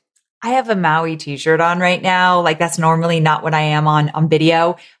like, I have a Maui t-shirt on right now. Like that's normally not what I am on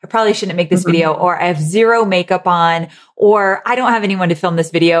video. I probably shouldn't make this video, or I have zero makeup on, or I don't have anyone to film this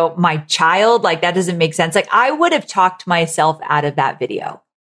video. My child, like that doesn't make sense. Like I would have talked myself out of that video.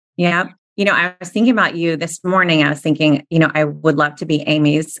 Yeah. I was thinking about you this morning. I was thinking, I would love to be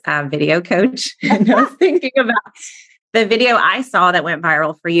Amy's video coach. And I was thinking about the video I saw that went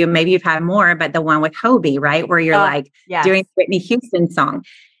viral for you. Maybe you've had more, but the one with Hobie, right? Where you're doing Whitney Houston song.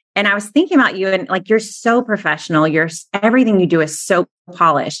 And I was thinking about you and like, you're so professional. Everything you do is so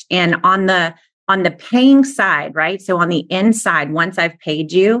polished. And on the paying side, right? So on the inside, once I've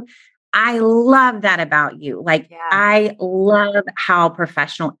paid you, I love that about you. I love how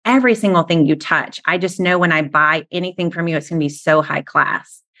professional every single thing you touch. I just know when I buy anything from you, it's going to be so high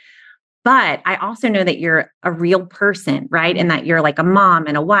class. But I also know that you're a real person, right? And that you're like a mom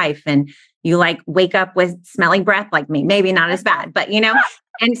and a wife and you like wake up with smelly breath like me, maybe not as bad, but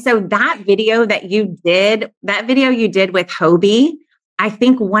and so that video you did with Hobie, I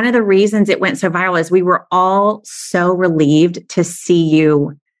think one of the reasons it went so viral is we were all so relieved to see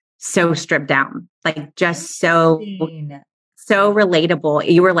you so stripped down, like just so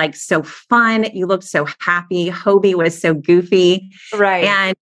relatable. You were like so fun. You looked so happy. Hobie was so goofy. Right.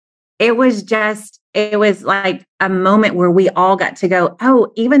 And it was like a moment where we all got to go,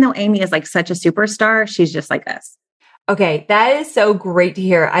 oh, even though Amy is like such a superstar, she's just like us. Okay. That is so great to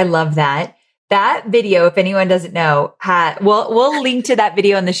hear. I love that. That video, if anyone doesn't know, we'll link to that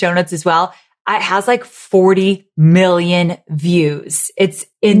video in the show notes as well. It has like 40 million views. It's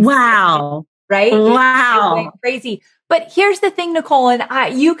insane, wow. Right? Wow. It's crazy. But here's the thing, Nicole,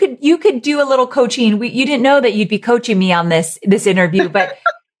 and you could do a little coaching. You didn't know that you'd be coaching me on this interview, but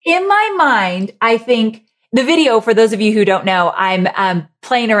in my mind, I think the video, for those of you who don't know, I'm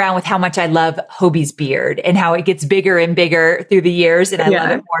playing around with how much I love Hobie's beard and how it gets bigger and bigger through the years. And I love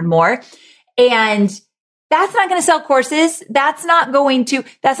it more and more. And that's not going to sell courses. That's not going to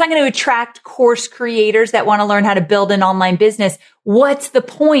attract course creators that want to learn how to build an online business. What's the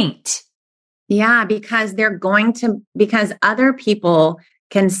point? Yeah, because because other people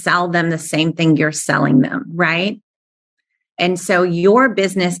can sell them the same thing you're selling them, right? And so your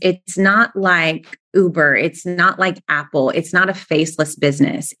business, it's not like Uber. It's not like Apple. It's not a faceless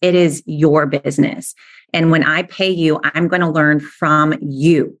business. It is your business. And when I pay you, I'm going to learn from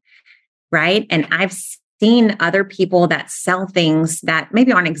you, right? And I've seen other people that sell things that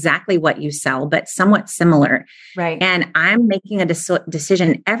maybe aren't exactly what you sell, but somewhat similar. Right. And I'm making a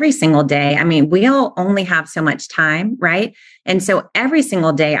decision every single day. I mean, we all only have so much time, right? And so every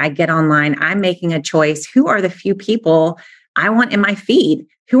single day I get online, I'm making a choice. Who are the few people I want in my feed?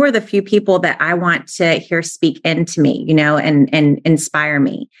 Who are the few people that I want to hear speak into me, and inspire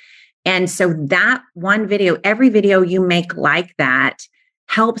me? And so that one video, every video you make like that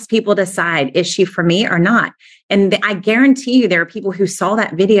helps people decide, is she for me or not? And I guarantee you there are people who saw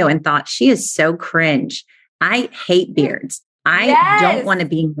that video and thought, she is so cringe. I hate beards. I don't want to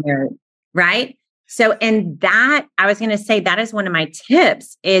be married, right? So, and that, I was going to say, that is one of my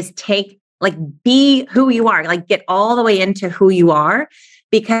tips is be who you are, get all the way into who you are,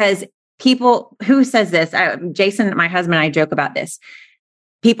 because people, who says this? Jason, my husband, and I joke about this.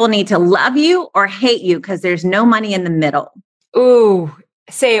 People need to love you or hate you because there's no money in the middle. Ooh,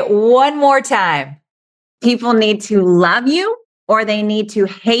 say it one more time. People need to love you or they need to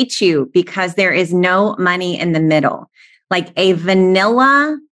hate you because there is no money in the middle. Like a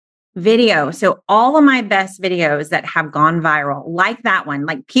vanilla video. So all of my best videos that have gone viral, like that one,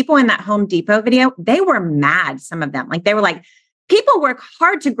 like people in that Home Depot video, they were mad. Some of them, they were like, people work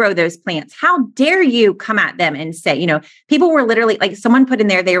hard to grow those plants. How dare you come at them and say, people were literally someone put in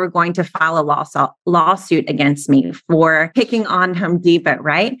there, they were going to file a lawsuit against me for picking on Home Depot,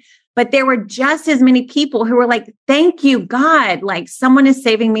 right? But there were just as many people who were like, thank you, God, someone is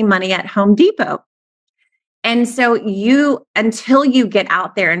saving me money at Home Depot. And so until you get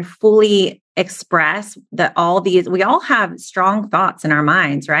out there and fully express we all have strong thoughts in our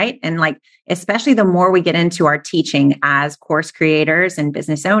minds, right? And especially the more we get into our teaching as course creators and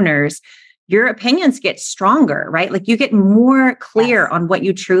business owners, your opinions get stronger, right? You get more clear on what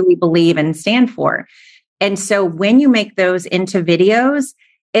you truly believe and stand for. And so when you make those into videos,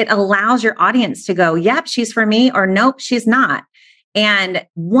 it allows your audience to go, yep, she's for me, or nope, she's not. And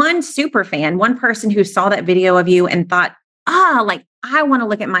one super fan, one person who saw that video of you and thought, I want to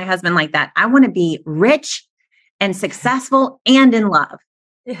look at my husband like that. I want to be rich and successful and in love.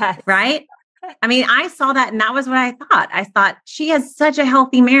 Yes. Right? I mean, I saw that and that was what I thought. I thought she has such a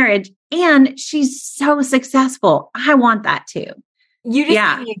healthy marriage and she's so successful. I want that too. You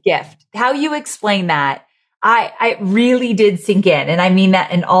just gave me a gift. How you explain that, I really did sink in. And I mean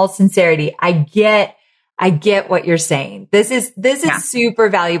that in all sincerity. I get what you're saying. This is super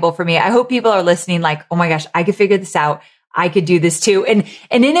valuable for me. I hope people are listening oh my gosh, I could figure this out. I could do this too. And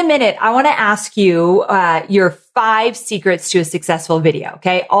in a minute, I want to ask you, your 5 secrets to a successful video.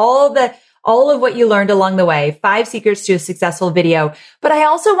 Okay. All of what you learned along the way, 5 secrets to a successful video. But I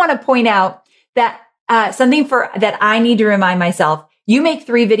also want to point out that, something that I need to remind myself, you make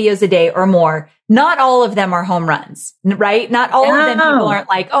 3 videos a day or more. Not all of them are home runs, right? Not all of them people aren't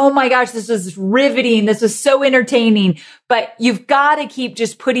like, oh my gosh, this was riveting. This was so entertaining. But you've got to keep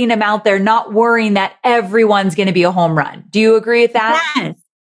just putting them out there, not worrying that everyone's going to be a home run. Do you agree with that? Yes.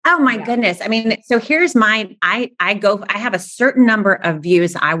 Oh my goodness. I mean, so here's I have a certain number of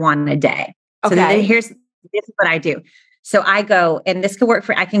views I want a day. So Okay. this is what I do. So I go, and this could work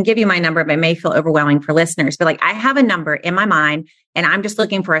I can give you my number, but it may feel overwhelming for listeners, but I have a number in my mind and I'm just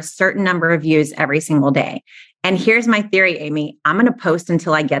looking for a certain number of views every single day. And here's my theory, Amy, I'm going to post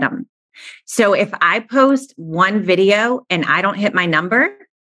until I get them. So if I post one video and I don't hit my number,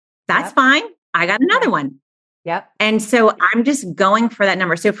 that's fine. I got another one. Yep. And so I'm just going for that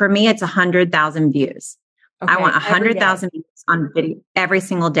number. So for me, it's 100,000 views. Okay. I want 100,000 views on video every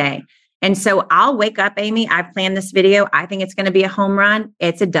single day. And so I'll wake up, Amy, I've planned this video. I think it's going to be a home run.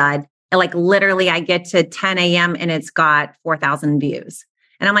 It's a dud. Literally I get to 10 a.m. and it's got 4,000 views.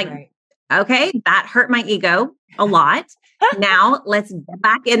 And I'm like, okay, that hurt my ego a lot. Now let's get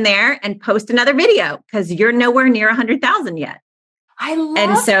back in there and post another video because you're nowhere near 100,000 yet. I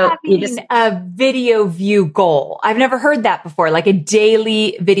love having a video view goal. I've never heard that before, a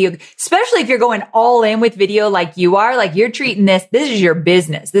daily video, especially if you're going all in with video like you are, you're treating this is your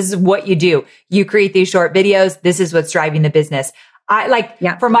business. This is what you do. You create these short videos. This is what's driving the business.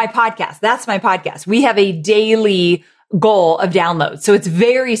 For my podcast, that's my podcast. We have a daily goal of downloads. So it's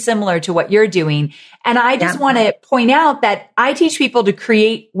very similar to what you're doing. And I just want to point out that I teach people to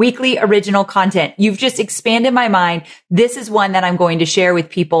create weekly original content. You've just expanded my mind. This is one that I'm going to share with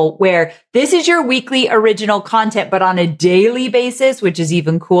people where this is your weekly original content, but on a daily basis, which is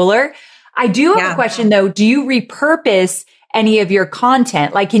even cooler. I do have a question though. Do you repurpose any of your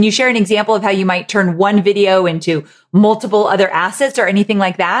content? Can you share an example of how you might turn one video into multiple other assets or anything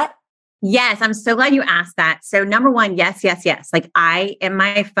like that? Yes, I'm so glad you asked that. So number one, yes. In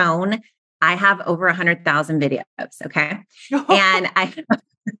my phone, I have over 100,000 videos. Okay. And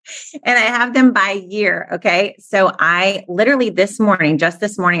and I have them by year. Okay. So I literally just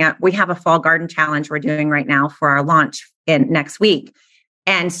this morning, we have a fall garden challenge we're doing right now for our launch in next week.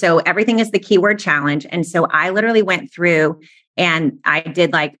 And so everything is the keyword challenge. And so I literally went through and I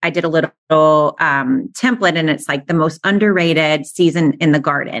did a little template, and it's like the most underrated season in the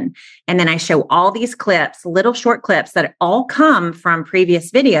garden. And then I show all these clips, little short clips that all come from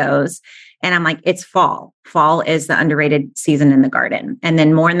previous videos. And I'm like, it's fall. Fall is the underrated season in the garden. And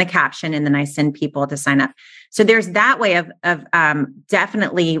then more in the caption. And then I send people to sign up. So there's that way of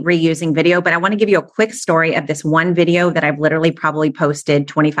definitely reusing video. But I want to give you a quick story of this one video that I've literally probably posted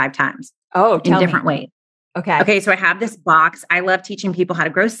 25 times. Oh, in different ways. Okay. So I have this box. I love teaching people how to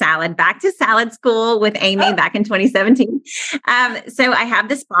grow salad. Back to salad school with Amy back in 2017. So I have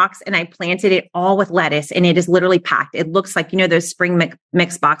this box and I planted it all with lettuce, and it is literally packed. It looks like, those spring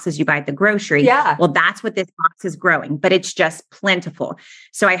mix boxes you buy at the grocery. Yeah. Well, that's what this box is growing, but it's just plentiful.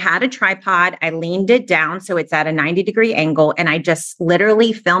 So I had a tripod. I leaned it down so it's at a 90-degree angle, and I just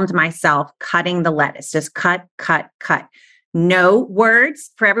literally filmed myself cutting the lettuce. Just cut, cut, cut. No words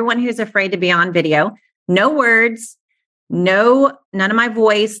for everyone who's afraid to be on video. No words, none of my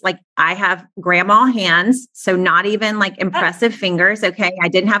voice. Like, I have grandma hands, so not even like impressive fingers. Okay. I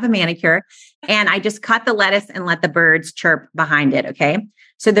didn't have a manicure, and I just cut the lettuce and let the birds chirp behind it. Okay.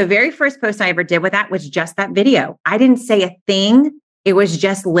 So the very first post I ever did with that was just that video. I didn't say a thing. It was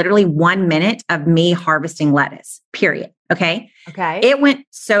just literally 1 minute of me harvesting lettuce, period. Okay. Okay. I don't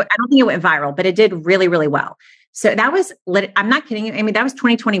think it went viral, but it did really, really well. So that was, I'm not kidding you. I mean, that was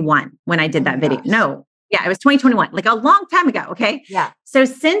 2021 when I did that video. Gosh. No. Yeah, it was 2021, like a long time ago. Okay. Yeah. So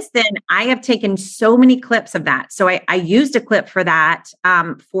since then, I have taken so many clips of that. So I used a clip for that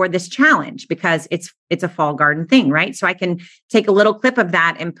for this challenge because it's a fall garden thing, right? So I can take a little clip of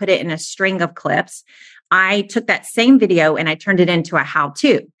that and put it in a string of clips. I took that same video and I turned it into a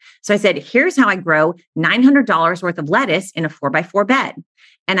how-to. So I said, here's how I grow $900 worth of lettuce in a 4x4 bed.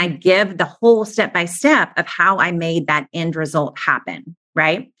 And I give the whole step-by-step of how I made that end result happen,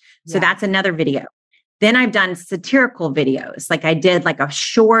 right? So that's another video. Then I've done satirical videos. Like I did like a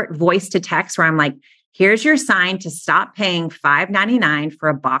short voice to text where I'm like, here's your sign to stop paying $5.99 for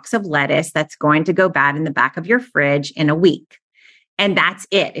a box of lettuce that's going to go bad in the back of your fridge in a week. And that's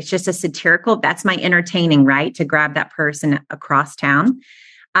it. It's just a satirical, that's my entertaining, right? To grab that person across town.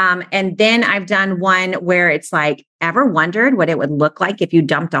 And then I've done one where it's like, ever wondered what it would look like if you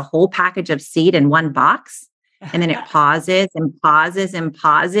dumped a whole package of seed in one box? And then it pauses and pauses and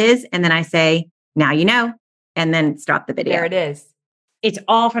pauses. And then I say, now you know, and then stop the video. There it is. It's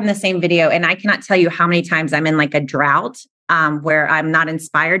all from the same video. And I cannot tell you how many times I'm in like a drought where I'm not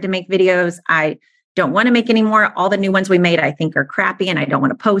inspired to make videos. I don't want to make any more. All the new ones we made, I think are crappy and I don't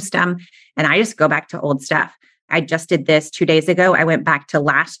want to post them. And I just go back to old stuff. I just did this 2 days ago. I went back to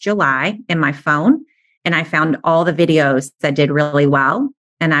last July in my phone and I found all the videos that did really well.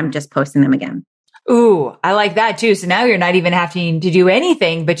 And I'm just posting them again. Ooh, I like that too. So now you're not even having to do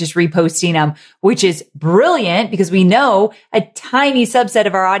anything, but just reposting them, which is brilliant because we know a tiny subset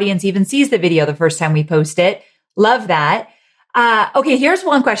of our audience even sees the video the first time we post it. Love that. Okay, here's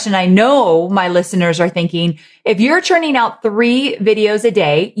one question. I know my listeners are thinking, if you're churning out 3 videos a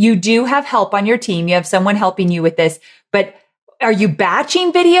day, you do have help on your team. You have someone helping you with this, but are you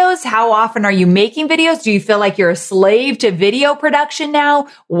batching videos? How often are you making videos? Do you feel like you're a slave to video production now?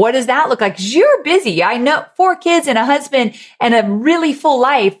 What does that look like? 'Cause you're busy. I know 4 kids and a husband and a really full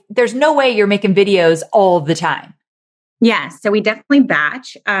life. There's no way you're making videos all the time. Yeah. So we definitely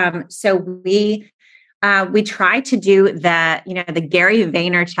batch. So we try to do the Gary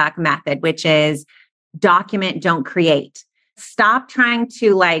Vaynerchuk method, which is document, don't create. Stop trying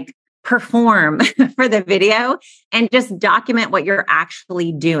to perform for the video and just document what you're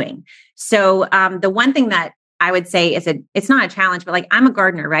actually doing. So the one thing that I would say is it's not a challenge, but I'm a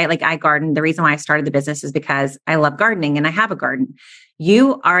gardener, right? I garden. The reason why I started the business is because I love gardening and I have a garden.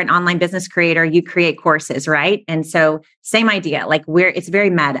 You are an online business creator. You create courses, right? And so same idea, it's very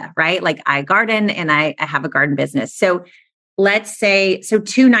meta, right? I garden and I have a garden business. So let's say,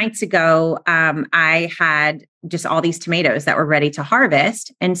 2 nights ago, I had just all these tomatoes that were ready to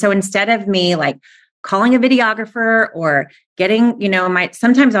harvest. And so instead of me calling a videographer or getting,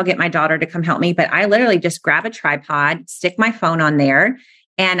 sometimes I'll get my daughter to come help me, but I literally just grab a tripod, stick my phone on there,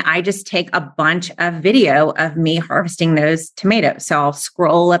 and I just take a bunch of video of me harvesting those tomatoes. So I'll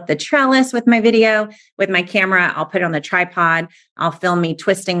scroll up the trellis with my video, with my camera. I'll put it on the tripod. I'll film me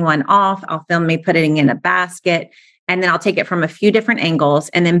twisting one off. I'll film me putting it in a basket. And then I'll take it from a few different angles.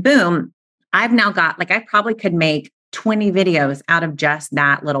 And then boom, I've now got, I probably could make 20 videos out of just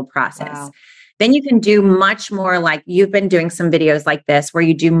that little process. Wow. then you can do much more like you've been doing some videos like this where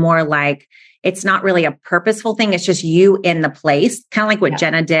you do more like, it's not really a purposeful thing. It's just you in the place, kind of like what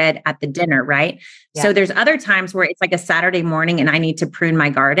Jenna did at the dinner, right? Yeah. So there's other times where it's like a Saturday morning and I need to prune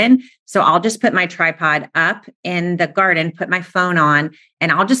my garden. So I'll just put my tripod up in the garden, put my phone on,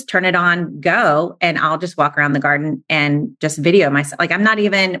 and I'll just turn it on, go, and I'll just walk around the garden and just video myself. Like I'm not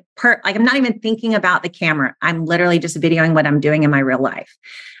even thinking about the camera. I'm literally just videoing what I'm doing in my real life.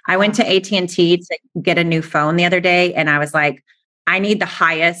 I went to AT&T to get a new phone the other day, and I was like, I need the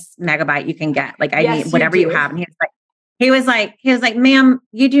highest megabyte you can get. Like I need whatever you have. And he was like, ma'am,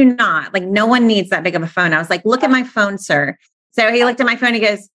 you do not, like, no one needs that big of a phone. I was like, look at my phone, sir. So he looked at my phone. He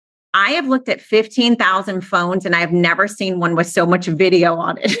goes, I have looked at 15,000 phones and I've never seen one with so much video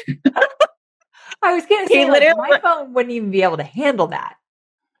on it. I was going to say, like, my phone wouldn't even be able to handle that.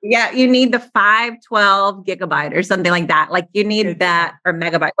 Yeah, you need the 512 gigabyte or something like that. Like you need that, or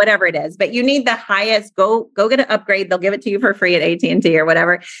megabyte, whatever it is. But you need the highest. Go get an upgrade. They'll give it to you for free at AT&T or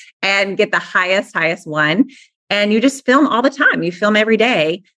whatever, and get the highest one. And you just film all the time. You film every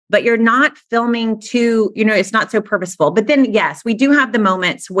day, but you're not filming to, it's not so purposeful. But then, yes, we do have the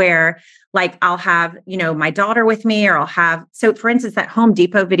moments where, like, I'll have, my daughter with me, or so for instance, that Home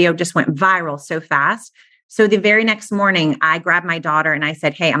Depot video just went viral so fast. So the very next morning, I grabbed my daughter and I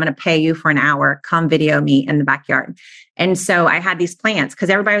said, hey, I'm going to pay you for an hour. Come video me in the backyard. And so I had these plants because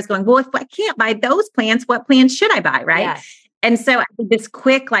everybody was going, well, if I can't buy those plants, what plants should I buy? Right. Yes. And so I did this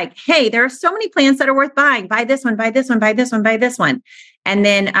quick, like, hey, there are so many plants that are worth buying. Buy this one, buy this one, buy this one, buy this one. And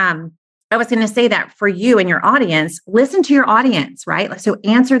then I was going to say that for you and your audience, listen to your audience, right? So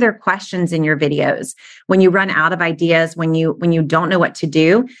answer their questions in your videos. When you run out of ideas, when you don't know what to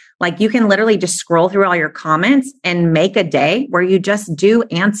do, like you can literally just scroll through all your comments and make a day where you just do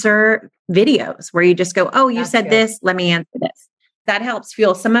answer videos, where you just go, oh, you said this, let me answer this. That helps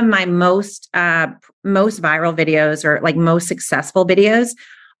fuel some of my most viral videos, or like most successful videos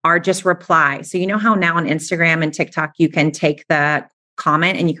are just reply. So you know how now on Instagram and TikTok, you can take the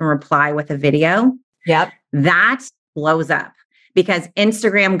comment and you can reply with a video. Yep. That blows up because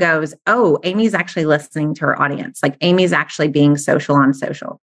Instagram goes, oh, Amy's actually listening to her audience. Like Amy's actually being social on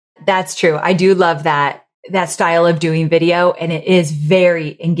social. That's true. I do love that style of doing video. And it is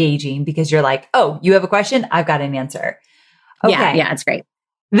very engaging because you're like, oh, you have a question? I've got an answer. Okay. Yeah, it's great.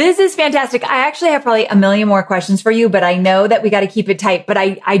 This is fantastic. I actually have probably a million more questions for you, but I know that we got to keep it tight. But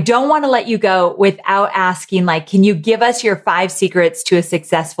I don't want to let you go without asking, like, can you give us your 5 secrets to a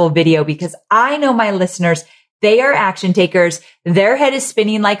successful video? Because I know my listeners, they are action takers. Their head is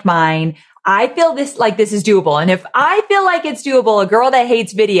spinning like mine. I feel this is doable. And if I feel like it's doable, a girl that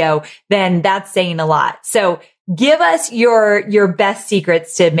hates video, then that's saying a lot. So give us your best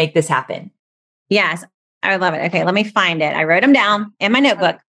secrets to make this happen. Yes. I love it. Okay, let me find it. I wrote them down in my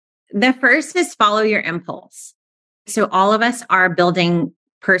notebook. The first is follow your impulse. So all of us are building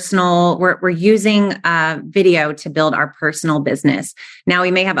we're using video to build our personal business. Now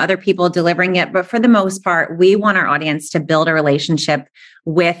we may have other people delivering it, but for the most part, we want our audience to build a relationship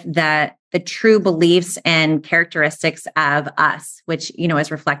with the true beliefs and characteristics of us, which,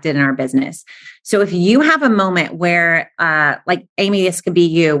 is reflected in our business. So if you have a moment where, like Amy, this could be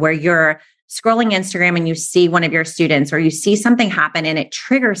you, where you're scrolling Instagram and you see one of your students, or you see something happen and it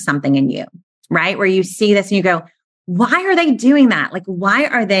triggers something in you, right? Where you see this and you go, why are they doing that? Like, why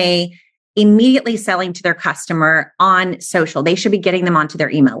are they immediately selling to their customer on social? They should be getting them onto their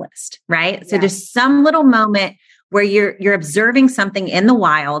email list, right? Yeah. So just some little moment where you're observing something in the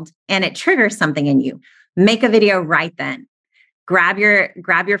wild and it triggers something in you. Make a video right then. Grab your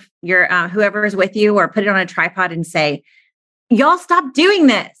whoever is with you, or put it on a tripod and say, y'all stop doing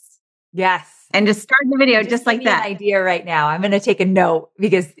this. Yes. And just start the video just like that. An idea right now. I'm going to take a note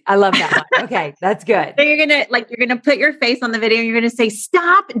because I love that one. Okay. That's good. So you're going to put your face on the video and you're going to say,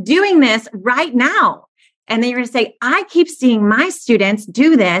 stop doing this right now. And then you're going to say, I keep seeing my students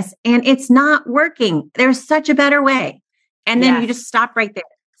do this and it's not working. There's such a better way. And then you just stop right there.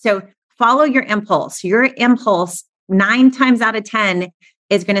 So follow your impulse. Your impulse 9 times out of 10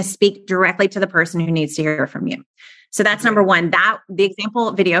 is going to speak directly to the person who needs to hear from you. So that's number one. The example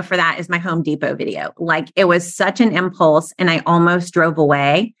video for that is my Home Depot video. Like, it was such an impulse and I almost drove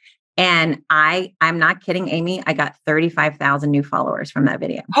away. And I'm not kidding, Amy. I got 35,000 new followers from that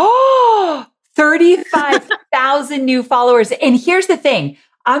video. Oh, 35,000 new followers. And here's the thing.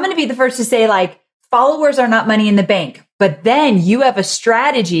 I'm going to be the first to say, like, followers are not money in the bank, but then you have a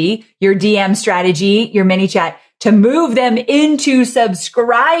strategy, your DM strategy, your mini chat, to move them into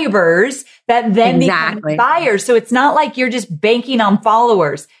subscribers that then become buyers. So it's not like you're just banking on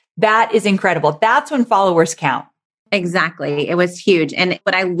followers. That is incredible. That's when followers count. Exactly. It was huge. And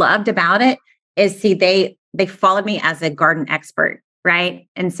what I loved about it is see, they followed me as a garden expert, right?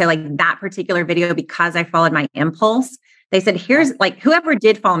 And so like that particular video, because I followed my impulse, they said, here's like whoever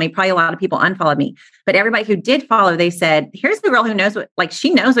did follow me, probably a lot of people unfollowed me, but everybody who did follow, they said, here's the girl who knows what, like she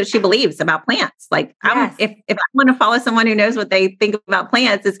knows what she believes about plants. Like if I want to follow someone who knows what they think about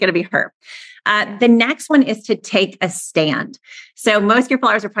plants, it's going to be her. The next one is to take a stand. So most of your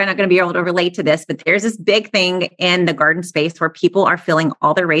followers are probably not going to be able to relate to this, but there's this big thing in the garden space where people are filling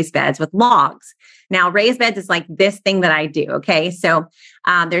all their raised beds with logs. Now, raised beds is like this thing that I do. Okay. So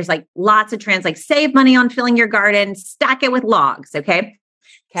there's like lots of trends, like save money on filling your garden, stack it with logs. Okay.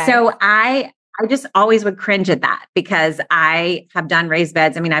 So I just always would cringe at that because I have done raised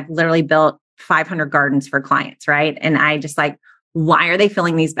beds. I mean, I've literally built 500 gardens for clients. Right. And I just like, why are they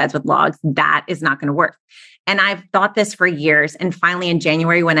filling these beds with logs? That is not going to work. And I've thought this for years. And finally in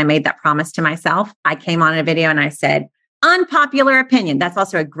January, when I made that promise to myself, I came on a video and I said, unpopular opinion. That's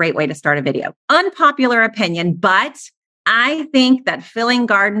also a great way to start a video. Unpopular opinion, but I think that filling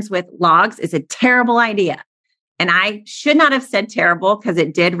gardens with logs is a terrible idea. And I should not have said terrible because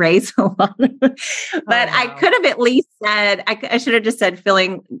it did raise a lot. But I could have at least said, I should have just said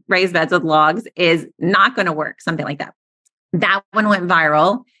filling raised beds with logs is not going to work. Something like that. That one went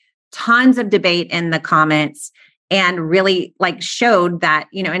viral, tons of debate in the comments and really like showed that,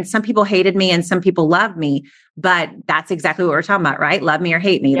 you know, and some people hated me and some people loved me, but that's exactly what we're talking about, right? Love me or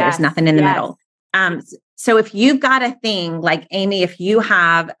hate me. There's nothing in the middle. So if you've got a thing like Amy, if you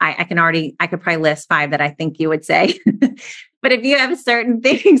have, I could probably list 5 that I think you would say, but if you have certain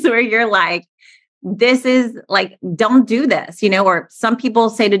things where you're like, this is like, don't do this, you know, or some people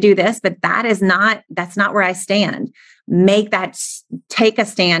say to do this, but that's not where I stand. Take a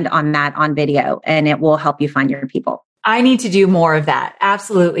stand on that on video and it will help you find your people. I need to do more of that.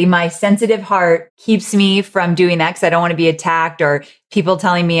 Absolutely. My sensitive heart keeps me from doing that because I don't want to be attacked or people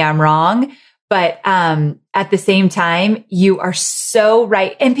telling me I'm wrong. But at the same time, you are so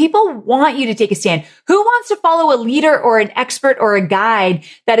right. And people want you to take a stand. Who wants to follow a leader or an expert or a guide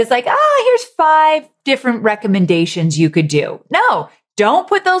that is like, here's 5 different recommendations you could do? No, don't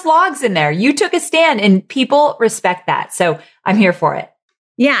put those logs in there. You took a stand and people respect that. So I'm here for it.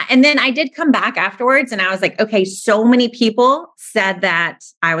 Yeah. And then I did come back afterwards and I was like, okay, so many people said that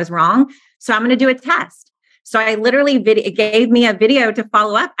I was wrong. So I'm going to do a test. So I literally it gave me a video to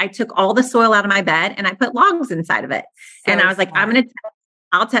follow up. I took all the soil out of my bed and I put logs inside of it. So and I was like,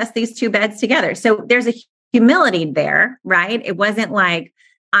 I'll test these 2 beds together. So there's a humility there, right? It wasn't like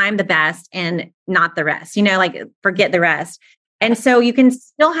I'm the best and not the rest, you know, like forget the rest. And so you can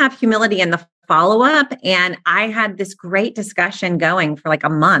still have humility in the follow-up. And I had this great discussion going for like a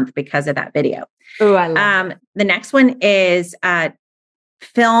month because of that video. Oh, I love it. The next one is,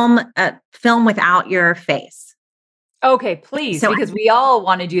 film without your face. Okay, please, because we all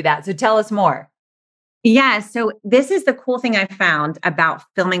want to do that. So tell us more. Yeah. So this is the cool thing I found about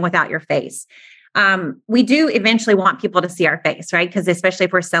filming without your face. We do eventually want people to see our face, right? Because especially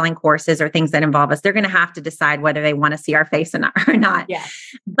if we're selling courses or things that involve us, they're going to have to decide whether they want to see our face or not. Yeah.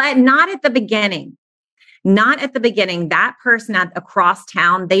 But not at the beginning. Not at the beginning. That person across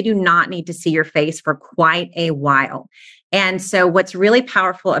town, they do not need to see your face for quite a while. And so what's really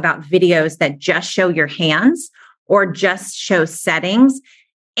powerful about videos that just show your hands or just show settings,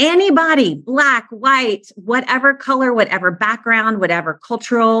 anybody, black, white, whatever color, whatever background, whatever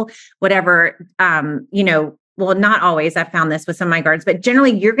cultural, whatever, well, not always. I've found this with some of my gardens, but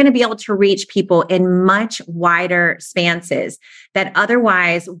generally you're going to be able to reach people in much wider spanses that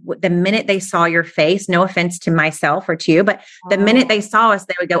otherwise the minute they saw your face, no offense to myself or to you, but the minute they saw us,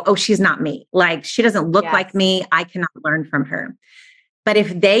 they would go, oh, she's not me. Like she doesn't look like me. I cannot learn from her. But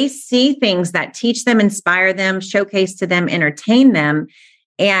if they see things that teach them, inspire them, showcase to them, entertain them,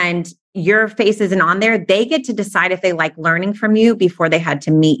 and your face isn't on there, they get to decide if they like learning from you before they had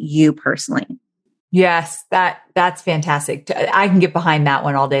to meet you personally. Yes, that's fantastic. I can get behind that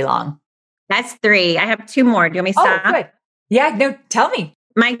one all day long. That's 3. I have 2 more. Do you want me to stop? Oh, good. Yeah, no, tell me.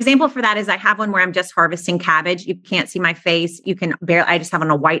 My example for that is I have one where I'm just harvesting cabbage. You can't see my face. I just have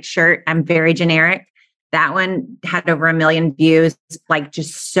on a white shirt. I'm very generic. That one had over 1 million views, like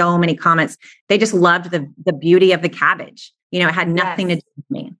just so many comments. They just loved the beauty of the cabbage. You know, it had nothing to do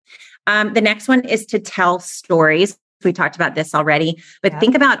with me. The next one is to tell stories. We talked about this already, but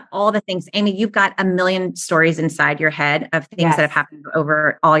think about all the things, Amy, you've got 1 million stories inside your head of things that have happened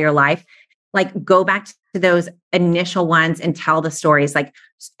over all your life. Like go back to those initial ones and tell the stories. Like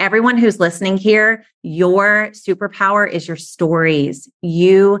everyone who's listening here, your superpower is your stories.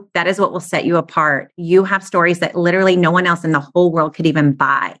 That is what will set you apart. You have stories that literally no one else in the whole world could even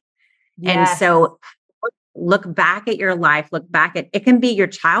buy. Yes. And so look back at your life, look back at, it can be your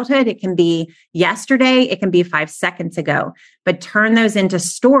childhood, it can be yesterday, it can be 5 seconds ago, but turn those into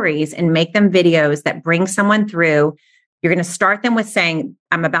stories and make them videos that bring someone through. You're going to start them with saying,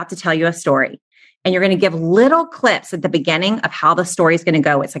 I'm about to tell you a story. And you're going to give little clips at the beginning of how the story is going to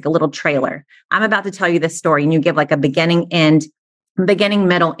go. It's like a little trailer. I'm about to tell you this story. And you give like a beginning,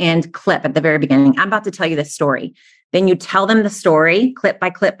 middle, end clip at the very beginning. I'm about to tell you this story. Then you tell them the story, clip by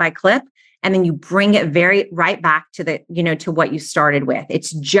clip by clip. And then you bring it right back to to what you started with.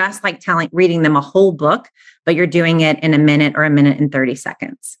 It's just like reading them a whole book, but you're doing it in a minute or a minute and 30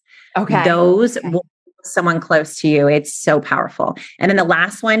 seconds. Okay. Those will someone close to you. It's so powerful. And then the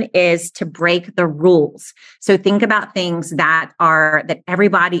last one is to break the rules. So think about things that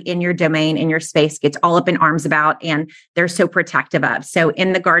everybody in your domain, in your space gets all up in arms about, and they're so protective of. So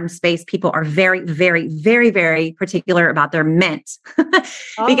in the garden space, people are very, very, very, very particular about their mint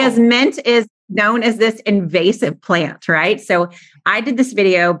because mint is known as this invasive plant, right? So I did this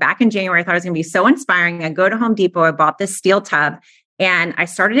video back in January. I thought it was going to be so inspiring. I go to Home Depot, I bought this steel tub, and I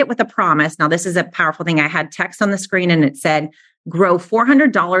started it with a promise. Now, this is a powerful thing. I had text on the screen and it said, grow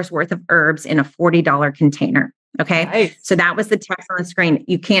 $400 worth of herbs in a $40 container. Okay. Nice. So that was the text on the screen.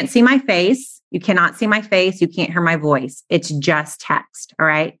 You can't see my face. You cannot see my face. You can't hear my voice. It's just text. All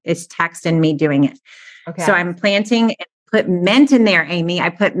right. It's text and me doing it. Okay. So I'm planting and put mint in there, Amy. I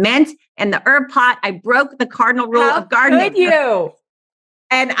put mint in the herb pot. I broke the cardinal rule of gardening. How could you?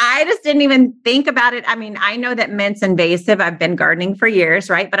 And I just didn't even think about it. I mean, I know that mint's invasive. I've been gardening for years,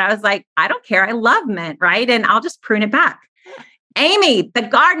 right? But I was like, I don't care. I love mint, right? And I'll just prune it back. Amy, the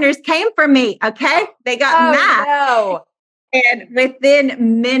gardeners came for me, okay? They got mad. No. And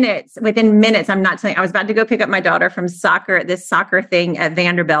within minutes, I'm not telling you, I was about to go pick up my daughter from this soccer thing at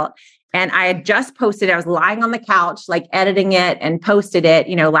Vanderbilt. And I had just posted, I was lying on the couch, like editing it and posted it,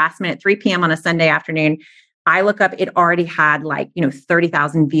 last minute, 3 p.m. on a Sunday afternoon. I look up, it already had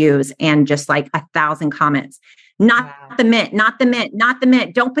 30,000 views and just 1,000 comments. Not the mint, not the mint, not the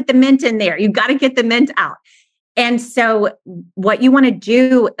mint. Don't put the mint in there. You got to get the mint out. And so what you want to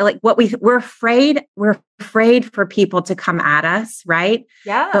do, we're afraid for people to come at us, right?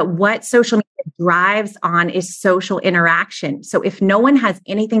 Yeah. But what social media drives on is social interaction. So if no one has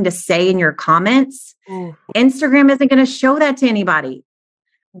anything to say in your comments, Instagram isn't going to show that to anybody.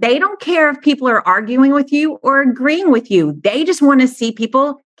 They don't care if people are arguing with you or agreeing with you. They just want to see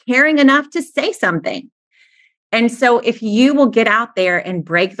people caring enough to say something. And so if you will get out there and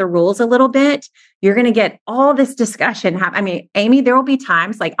break the rules a little bit, you're going to get all this discussion. I mean, Amy, there will be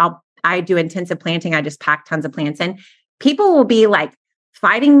times I do intensive planting. I just pack tons of plants in. People will be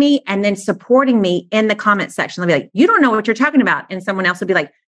fighting me and then supporting me in the comment section. They'll be like, you don't know what you're talking about. And someone else will be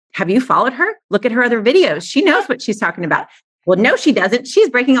like, have you followed her? Look at her other videos. She knows what she's talking about. Well, no, she doesn't.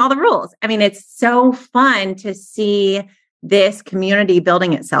 She's breaking all the rules. I mean, it's so fun to see this community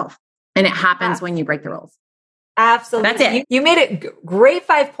building itself. And it happens when you break the rules. Absolutely. That's it. You made a great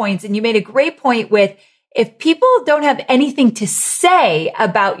 5 points, and you made a great point with, if people don't have anything to say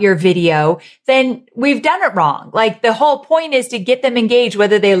about your video, then we've done it wrong. The whole point is to get them engaged,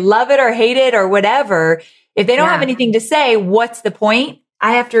 whether they love it or hate it or whatever. If they don't have anything to say, what's the point?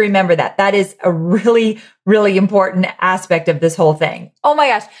 I have to remember that. That is a really, really important aspect of this whole thing. Oh my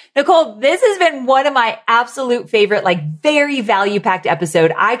gosh. Nicole, this has been one of my absolute favorite, very value-packed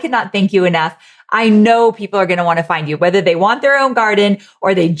episode. I cannot thank you enough. I know people are going to want to find you, whether they want their own garden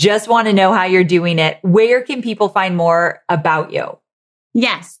or they just want to know how you're doing it. Where can people find more about you?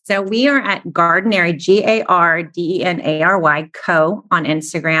 Yes. So we are at Gardenary, Gardenary Co. on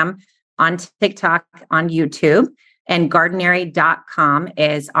Instagram, on TikTok, on YouTube. And gardenary.com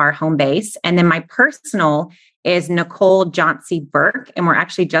is our home base. And then my personal is Nicole Jauncey Burke. And we're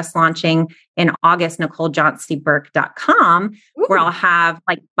actually just launching in August, NicoleJaunceyBurke.com, where I'll have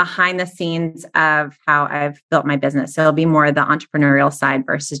behind the scenes of how I've built my business. So it'll be more the entrepreneurial side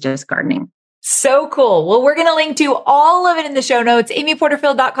versus just gardening. So cool. Well, we're going to link to all of it in the show notes,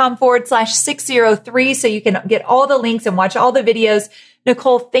 amyporterfield.com/603. So you can get all the links and watch all the videos.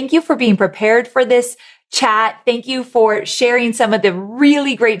 Nicole, thank you for being prepared for this chat. Thank you for sharing some of the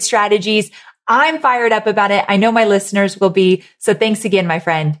really great strategies. I'm fired up about it. I know my listeners will be. So thanks again, my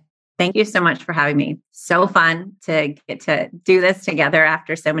friend. Thank you so much for having me. So fun to get to do this together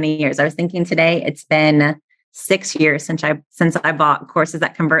after so many years. I was thinking today, it's been 6 years since I bought courses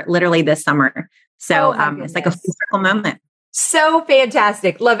that convert literally this summer. So it's like a full circle moment. So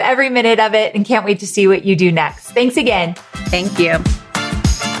fantastic. Love every minute of it and can't wait to see what you do next. Thanks again. Thank you.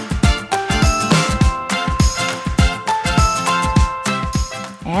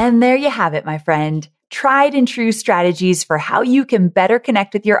 And there you have it, my friend. Tried and true strategies for how you can better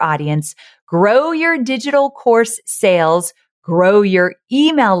connect with your audience, grow your digital course sales, grow your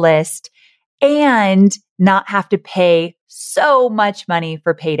email list, and not have to pay so much money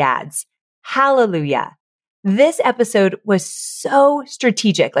for paid ads. Hallelujah. This episode was so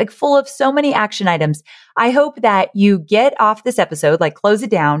strategic, like full of so many action items. I hope that you get off this episode, like close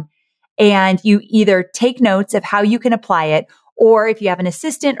it down, and you either take notes of how you can apply it, or if you have an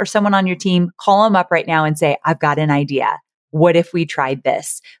assistant or someone on your team, call them up right now and say, I've got an idea. What if we tried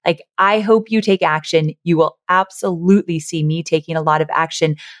this? Like, I hope you take action. You will absolutely see me taking a lot of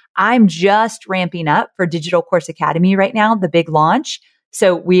action. I'm just ramping up for Digital Course Academy right now, the big launch.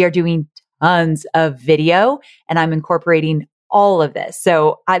 So we are doing tons of video and I'm incorporating all of this.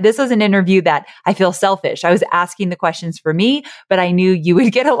 So this was an interview that I feel selfish. I was asking the questions for me, but I knew you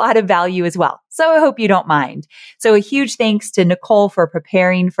would get a lot of value as well. So I hope you don't mind. So a huge thanks to Nicole for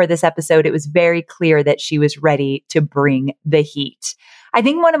preparing for this episode. It was very clear that she was ready to bring the heat. I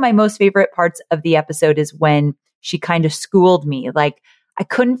think one of my most favorite parts of the episode is when she kind of schooled me. Like, I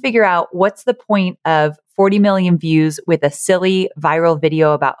couldn't figure out what's the point of 40 million views with a silly viral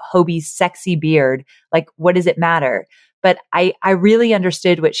video about Hobie's sexy beard. Like, what does it matter? But I really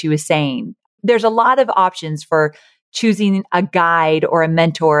understood what she was saying. There's a lot of options for choosing a guide or a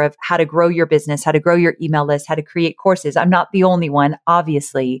mentor of how to grow your business, how to grow your email list, how to create courses. I'm not the only one,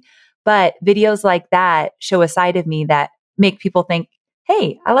 obviously, but videos like that show a side of me that make people think,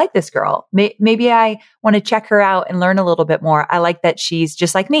 hey, I like this girl. Maybe I want to check her out and learn a little bit more. I like that she's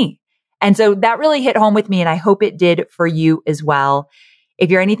just like me. And so that really hit home with me, and I hope it did for you as well. If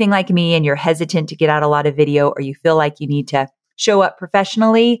you're anything like me and you're hesitant to get out a lot of video, or you feel like you need to show up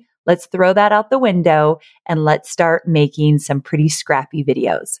professionally, let's throw that out the window and let's start making some pretty scrappy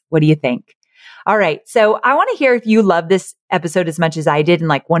videos. What do you think? All right. So I want to hear if you love this episode as much as I did and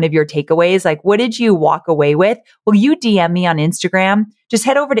like one of your takeaways. Like, what did you walk away with? Will you DM me on Instagram? Just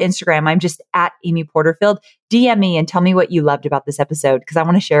head over to Instagram. I'm just at Amy Porterfield. DM me and tell me what you loved about this episode because I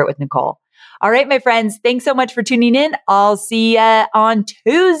want to share it with Nicole. All right, my friends, thanks so much for tuning in. I'll see you on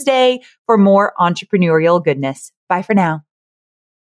Tuesday for more entrepreneurial goodness. Bye for now.